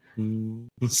synopsis.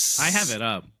 I have it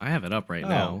up right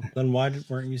now. Then why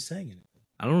weren't you saying it?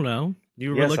 I don't know.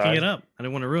 You were Yes, looking it up. I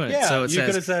didn't want to ruin it. Yeah, So it you says,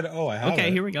 could have said, "Oh, I have." okay,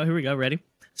 it. here we go. Ready?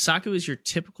 Saku is your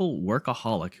typical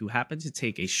workaholic who happened to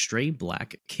take a stray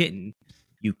black kitten,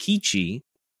 Yukichi.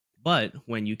 But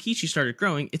when Yukichi started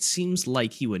growing, it seems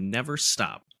like he would never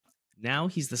stop. Now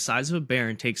he's the size of a bear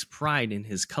and takes pride in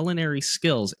his culinary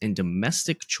skills and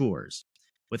domestic chores.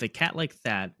 With a cat like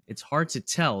that, it's hard to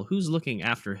tell who's looking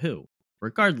after who.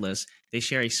 Regardless, they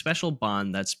share a special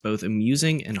bond that's both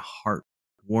amusing and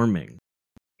heartwarming.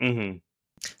 Mm-hmm.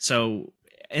 So,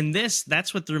 and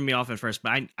that's what threw me off at first.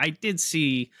 But I did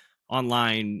see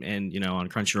online and, on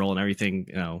Crunchyroll and everything,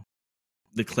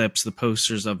 the clips, the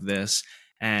posters of this.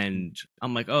 And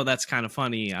I'm like, oh, that's kind of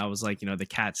funny. I was like, the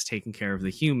cat's taking care of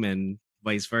the human,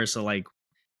 vice versa. Like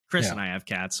Chris and I have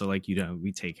cats. So like,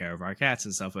 we take care of our cats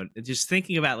and stuff. But just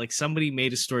thinking about like somebody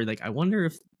made a story, like, I wonder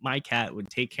if my cat would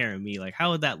take care of me. Like,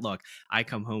 how would that look? I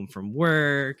come home from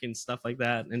work and stuff like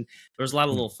that. And there was a lot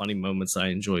of little funny moments I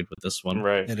enjoyed with this one.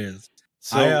 Right. It is.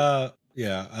 So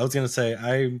I was gonna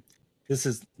say this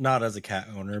is not as a cat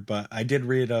owner, but I did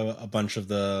read a bunch of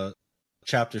the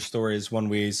chapter stories when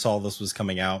we saw this was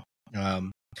coming out.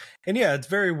 And yeah, it's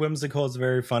very whimsical, it's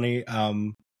very funny.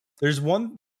 There's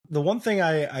the one thing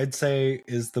I'd say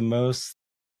is the most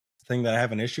thing that I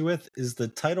have an issue with is the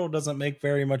title doesn't make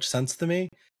very much sense to me,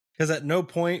 because at no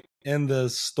point in the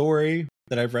story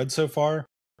that I've read so far,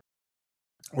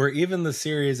 or even the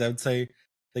series, I would say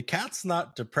the cat's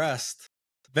not depressed.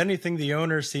 If anything, the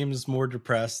owner seems more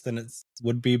depressed, and it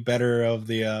would be better of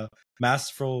the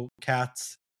masterful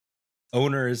cat's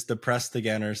owner is depressed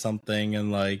again or something.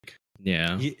 And like,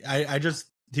 yeah,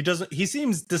 he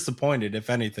seems disappointed, if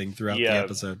anything, throughout the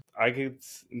episode. I could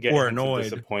get or into annoyed.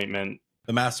 disappointment.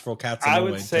 The masterful cat's annoyed. I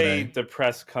would say today.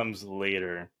 depressed comes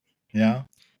later. Yeah.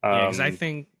 because I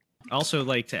think also,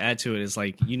 like, to add to it is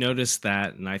like, you notice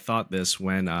that, and I thought this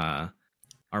when our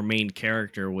main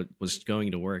character was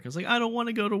going to work. I was like, I don't want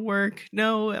to go to work.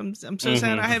 No, I'm so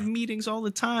sad. I have meetings all the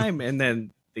time. And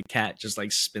then the cat just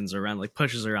like spins around, like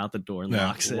pushes her out the door and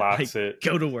locks it.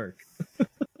 Go to work.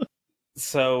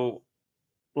 So,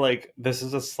 like, this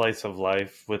is a slice of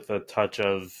life with a touch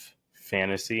of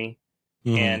fantasy.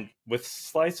 Mhm. And with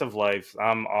slice of life,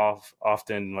 I'm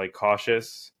often like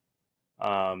cautious,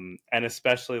 and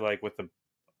especially like with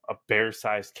a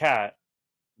bear-sized cat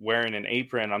wearing an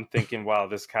apron, I'm thinking, wow,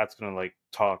 this cat's gonna like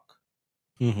talk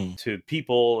Mhm. to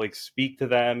people, like speak to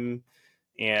them,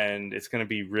 and it's gonna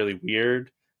be really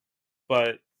weird.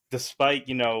 But despite,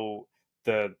 you know,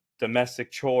 the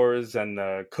domestic chores and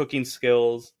the cooking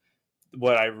skills,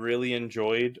 what I really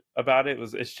enjoyed about it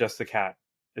was it's just a cat.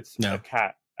 It's a Yeah.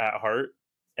 cat at heart.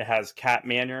 It has cat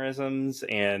mannerisms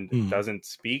and Mm. doesn't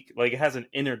speak. Like it has an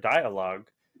inner dialogue,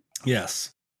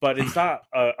 Yes. but it's not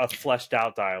a fleshed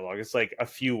out dialogue. It's like a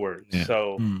few words. Yeah.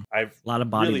 So Mm. I've A lot of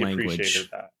body really language.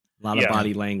 appreciated that. A lot of Yeah.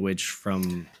 body language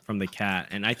from the cat.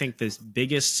 And I think this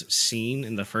biggest scene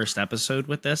in the first episode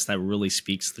with this that really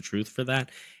speaks the truth for that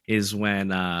is when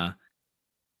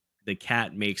the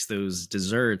cat makes those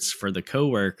desserts for the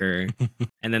coworker,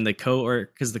 and then the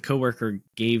coworker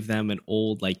gave them an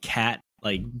old like cat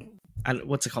like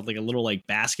what's it called, like a little like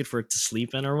basket for it to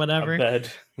sleep in or whatever. A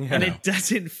bed. Yeah. And it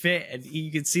doesn't fit, and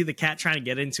you can see the cat trying to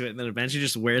get into it, and then eventually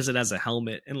just wears it as a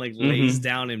helmet and like lays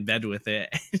down in bed with it.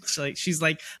 It's like she's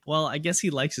like, well, I guess he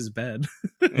likes his bed.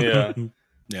 Yeah.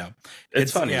 Yeah.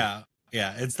 It's funny. Yeah.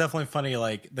 Yeah. It's definitely funny.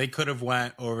 Like they could have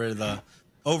went over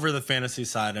the fantasy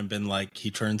side and been like, he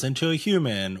turns into a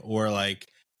human, or like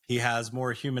he has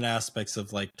more human aspects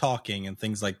of like talking and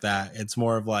things like that. It's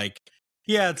more of like,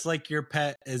 yeah, it's like your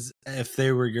pet is if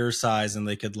they were your size and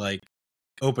they could like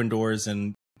open doors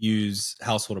and use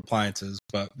household appliances,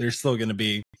 but they're still going to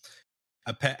be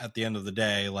a pet at the end of the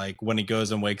day. Like when he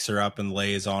goes and wakes her up and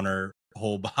lays on her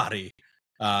whole body,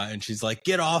 and she's like,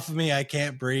 get off of me, I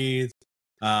can't breathe.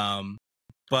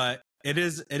 But it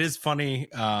is funny,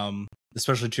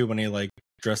 especially too when he like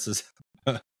dresses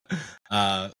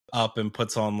up and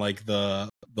puts on like the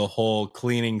whole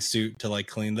cleaning suit to like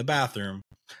clean the bathroom.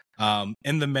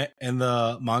 In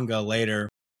the manga later,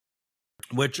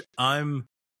 which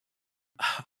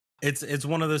it's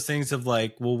one of those things of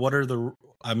like, well, what are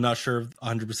I'm not sure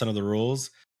 100% of the rules,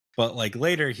 but like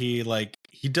later he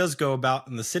does go about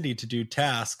in the city to do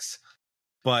tasks,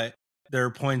 but there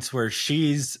are points where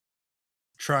she's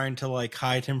trying to like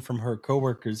hide him from her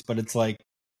coworkers, but it's like,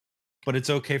 but it's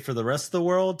okay for the rest of the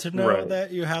world to know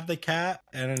that you have the cat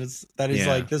and he's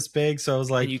like this big. So I was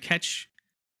like, and you catch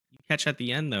at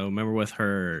the end though, remember with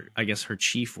her, I guess her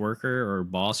chief worker or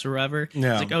boss or whatever.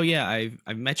 Yeah. It's like, oh yeah,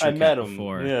 I've met your I cat met him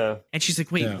before. Yeah. And she's like,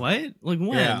 wait, what? Like when?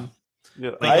 Yeah.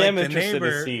 Yeah. Like, I like am the interested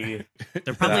neighbor- to see.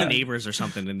 They're probably that. neighbors or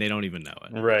something, and they don't even know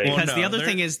it. Right. Well, Because no, the other they're-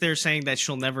 thing is they're saying that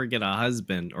she'll never get a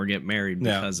husband or get married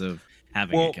Yeah. because of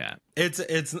having a cat.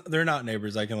 It's they're not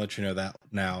neighbors. I can let you know that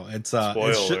now. It's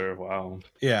Spoiler. Wow.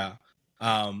 yeah.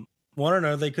 Well, I don't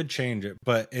know. They could change it,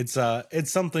 but it's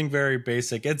something very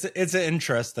basic. It's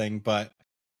interesting, but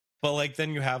like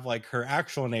then you have like her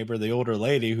actual neighbor, the older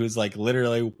lady, who's like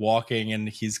literally walking and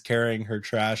he's carrying her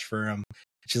trash for him.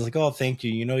 She's like, "Oh, thank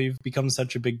you. You know, you've become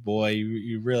such a big boy.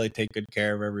 You really take good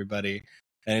care of everybody."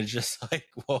 And it's just like,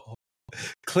 whoa.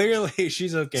 Clearly,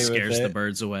 she's okay with it. Scares the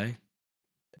birds away.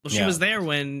 Well, she Yeah. was there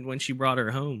when she brought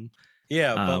her home.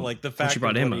 Yeah, but like the fact she of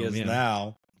brought what him he home, is yeah.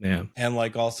 now, Yeah. and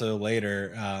like also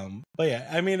later. But yeah,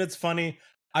 I mean, it's funny.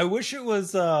 I wish it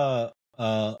was a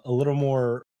little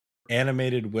more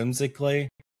animated whimsically.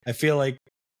 I feel like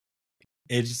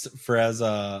it's for as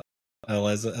a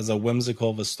whimsical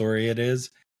of a story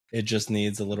it just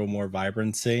needs a little more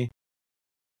vibrancy.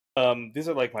 These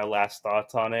are like my last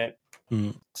thoughts on it.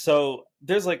 Mhm. So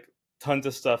there's like tons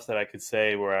of stuff that I could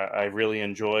say where I really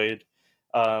enjoyed.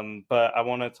 But I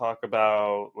want to talk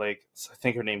about like, I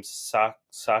think her name's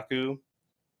Saku.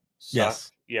 Yes.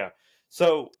 Yeah.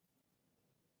 So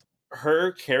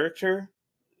her character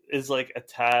is like a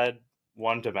tad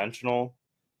one-dimensional,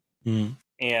 Mhm.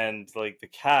 and like the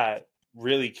cat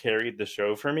really carried the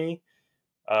show for me.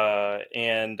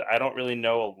 And I don't really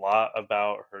know a lot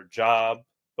about her job,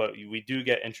 but we do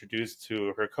get introduced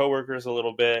to her coworkers a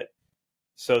little bit.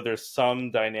 So there's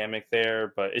some dynamic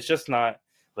there, but it's just not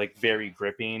like very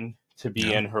gripping to be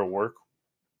No. in her work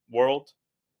world.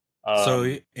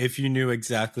 So if you knew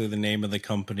exactly the name of the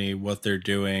company, what they're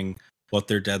doing, what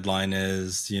their deadline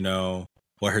is, you know,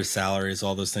 what her salary is,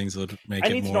 all those things would make I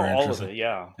it need to more know all of interesting. it.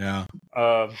 Yeah.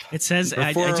 Yeah. It says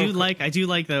I Before- do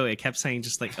like though, it kept saying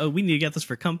just like, oh, we need to get this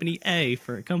for company A,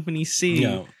 for company C.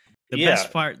 Yeah. The Yeah.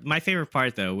 best part, my favorite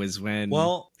part though, was when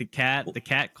Well- the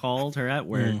cat called her at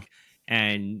work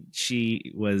and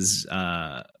she was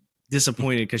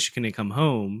disappointed because she couldn't come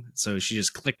home, so she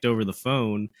just clicked over the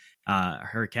phone.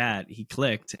 Her cat, he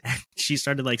clicked, and she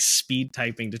started like speed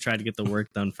typing to try to get the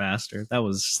work done faster. That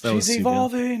was She's super good.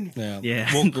 evolving. Yeah.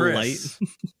 Yeah, Well, the Chris,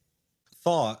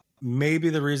 thought maybe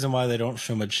the reason why they don't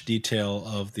show much detail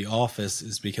of The Office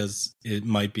is because it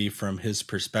might be from his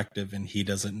perspective and he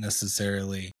doesn't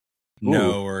necessarily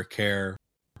know or care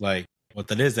like what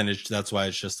that is. And that's why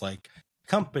it's just like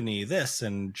company this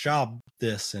and job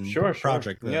this and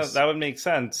project this. Yeah, that would make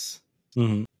sense.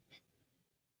 Mm-hmm.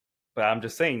 But I'm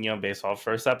just saying, based off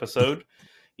first episode,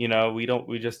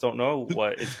 we just don't know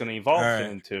what it's going to evolve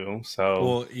into. So,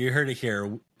 well, you heard it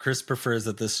here. Chris prefers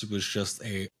that this was just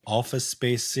a Office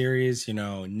Space series.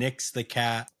 Nix the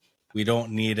cat. We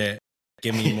don't need it.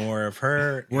 Give me more of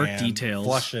her. Work details.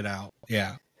 Flush it out.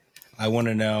 Yeah, I want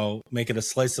to know. Make it a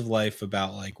slice of life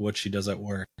about like what she does at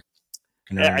work.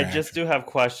 I just do have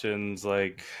questions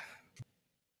like,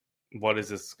 what is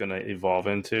this going to evolve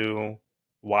into?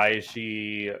 Why is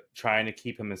she trying to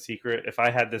keep him a secret? If I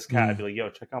had this cat, I'd be like,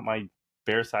 yo, check out my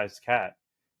bear-sized cat.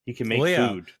 He can make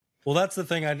food. Well, that's the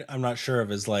thing I'm not sure of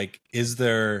is like, is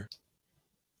there...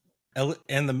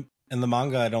 In the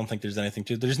manga, I don't think there's anything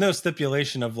to it. There's no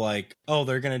stipulation of like, oh,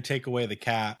 they're going to take away the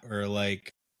cat or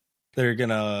like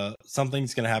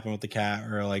something's going to happen with the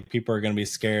cat or like people are going to be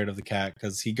scared of the cat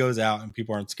because he goes out and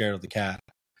people aren't scared of the cat.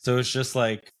 So it's just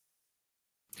like,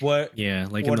 what... Yeah,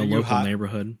 like in the local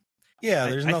neighborhood. Yeah,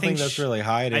 there's nothing that's really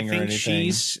hiding or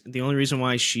anything. The only reason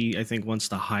why she, I think, wants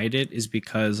to hide it is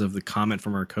because of the comment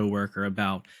from her coworker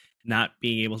about not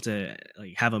being able to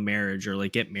like have a marriage or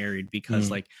like get married because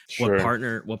like what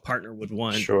partner would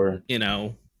want,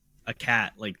 a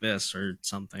cat like this or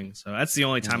something. So that's the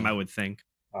only time I would think.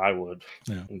 I would.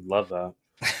 Yeah. Love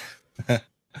that.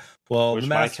 Well, the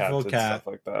masterful cat stuff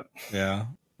like that. Yeah.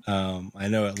 I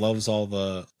know it loves all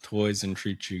the toys and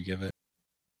treats you give it.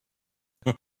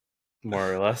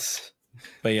 More or less.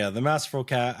 But yeah, the masterful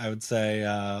cat, I would say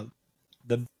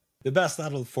the best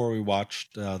out of the four we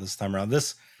watched this time around.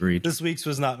 This week's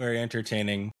was not very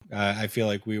entertaining. I feel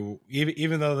like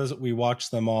even though we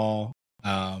watched them all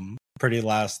pretty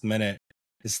last minute,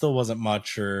 it still wasn't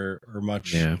much or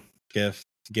much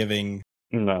giving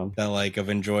that like of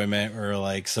enjoyment or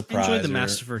like surprise. I enjoyed the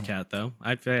masterful cat though.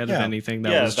 I'd say out of anything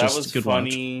that was just good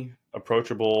funny, watch.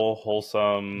 Approachable,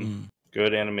 wholesome.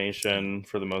 Good animation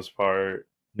for the most part.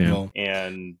 Yeah.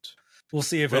 And we'll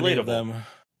see if any of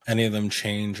them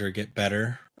change or get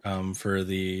better for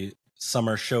the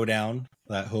summer showdown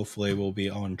that hopefully we'll be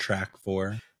on track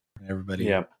for.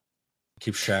 Everybody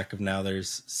keeps track of now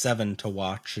there's 7 to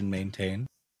watch and maintain.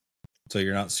 So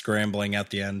you're not scrambling at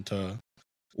the end to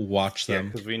watch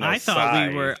them. We know I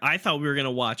thought we were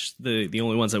gonna watch the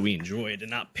only ones that we enjoyed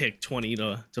and not pick 20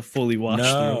 to fully watch.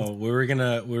 No, we were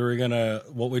gonna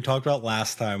what we talked about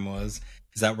last time is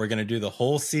that we're gonna do the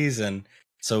whole season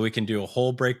so we can do a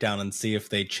whole breakdown and see if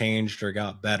they changed or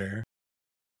got better.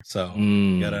 So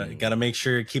gotta make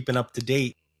sure you're keeping up to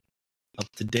date. At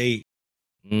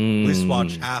least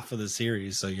watch half of the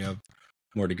series so you have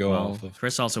more to go off of.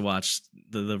 Chris also watched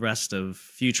the rest of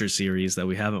future series that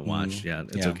we haven't watched yet.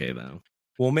 It's okay though.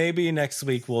 Well, maybe next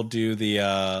week we'll do the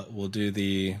I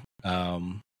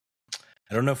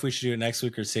don't know if we should do it next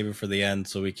week or save it for the end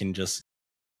so we can just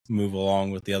move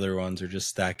along with the other ones or just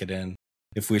stack it in.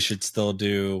 If we should still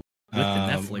do with the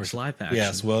Netflix live action.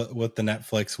 Yes, well, with the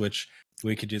Netflix, which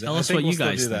we could do that. Tell us what you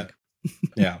guys think.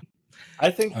 Yeah. I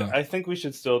think we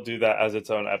should still do that as its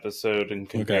own episode and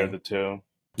compare the two.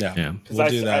 Yeah. Because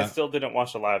I still didn't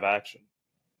watch the live action.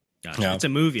 Gotcha. Yeah. It's a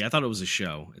movie. I thought it was a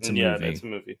show. It's a movie. Yeah, it's a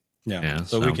movie. Yeah.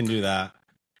 So we can do that.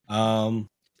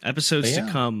 Episodes to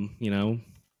come,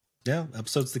 Yeah,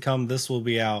 episodes to come. This will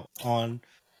be out on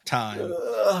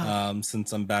time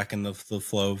since I'm back in the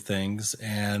flow of things.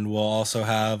 And we'll also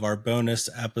have our bonus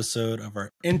episode of our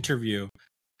interview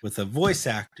with a voice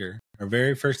actor, our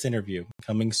very first interview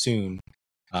coming soon.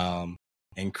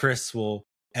 And Chris will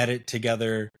edit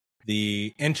together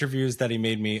the interviews that he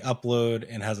made me upload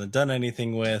and hasn't done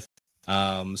anything with.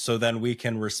 So then we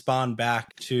can respond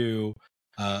back to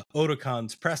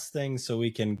Otacon's press thing so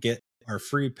we can get our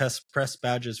free press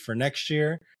badges for next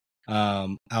year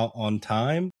out on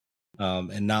time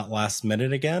and not last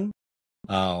minute again.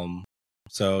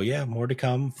 So yeah, more to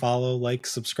come. Follow, like,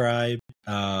 subscribe.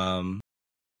 Any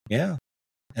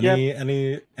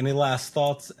last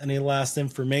thoughts? Any last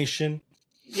information?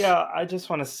 Yeah, I just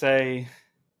want to say,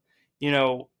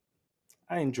 I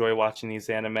enjoy watching these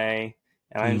anime and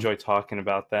I enjoy talking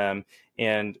about them.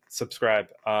 And subscribe.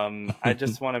 I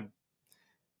just want to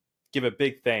give a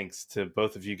big thanks to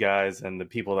both of you guys and the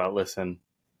people that listen.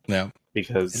 Yeah,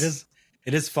 because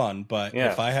it is fun. But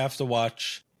if I have to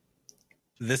watch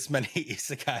this many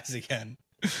isekais again,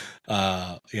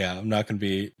 Yeah, I'm not going to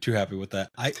be too happy with that.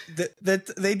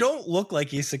 That they don't look like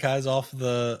isekais off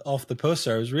the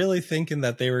poster. I was really thinking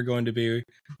that they were going to be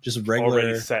just regular,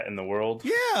 already set in the world.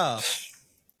 Yeah,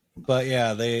 but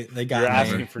yeah, they got You're me.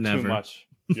 asking for Never. too much.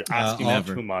 You're asking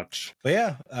Never. too much. But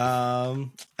yeah,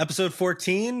 episode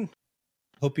 14.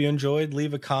 Hope you enjoyed.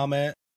 Leave a comment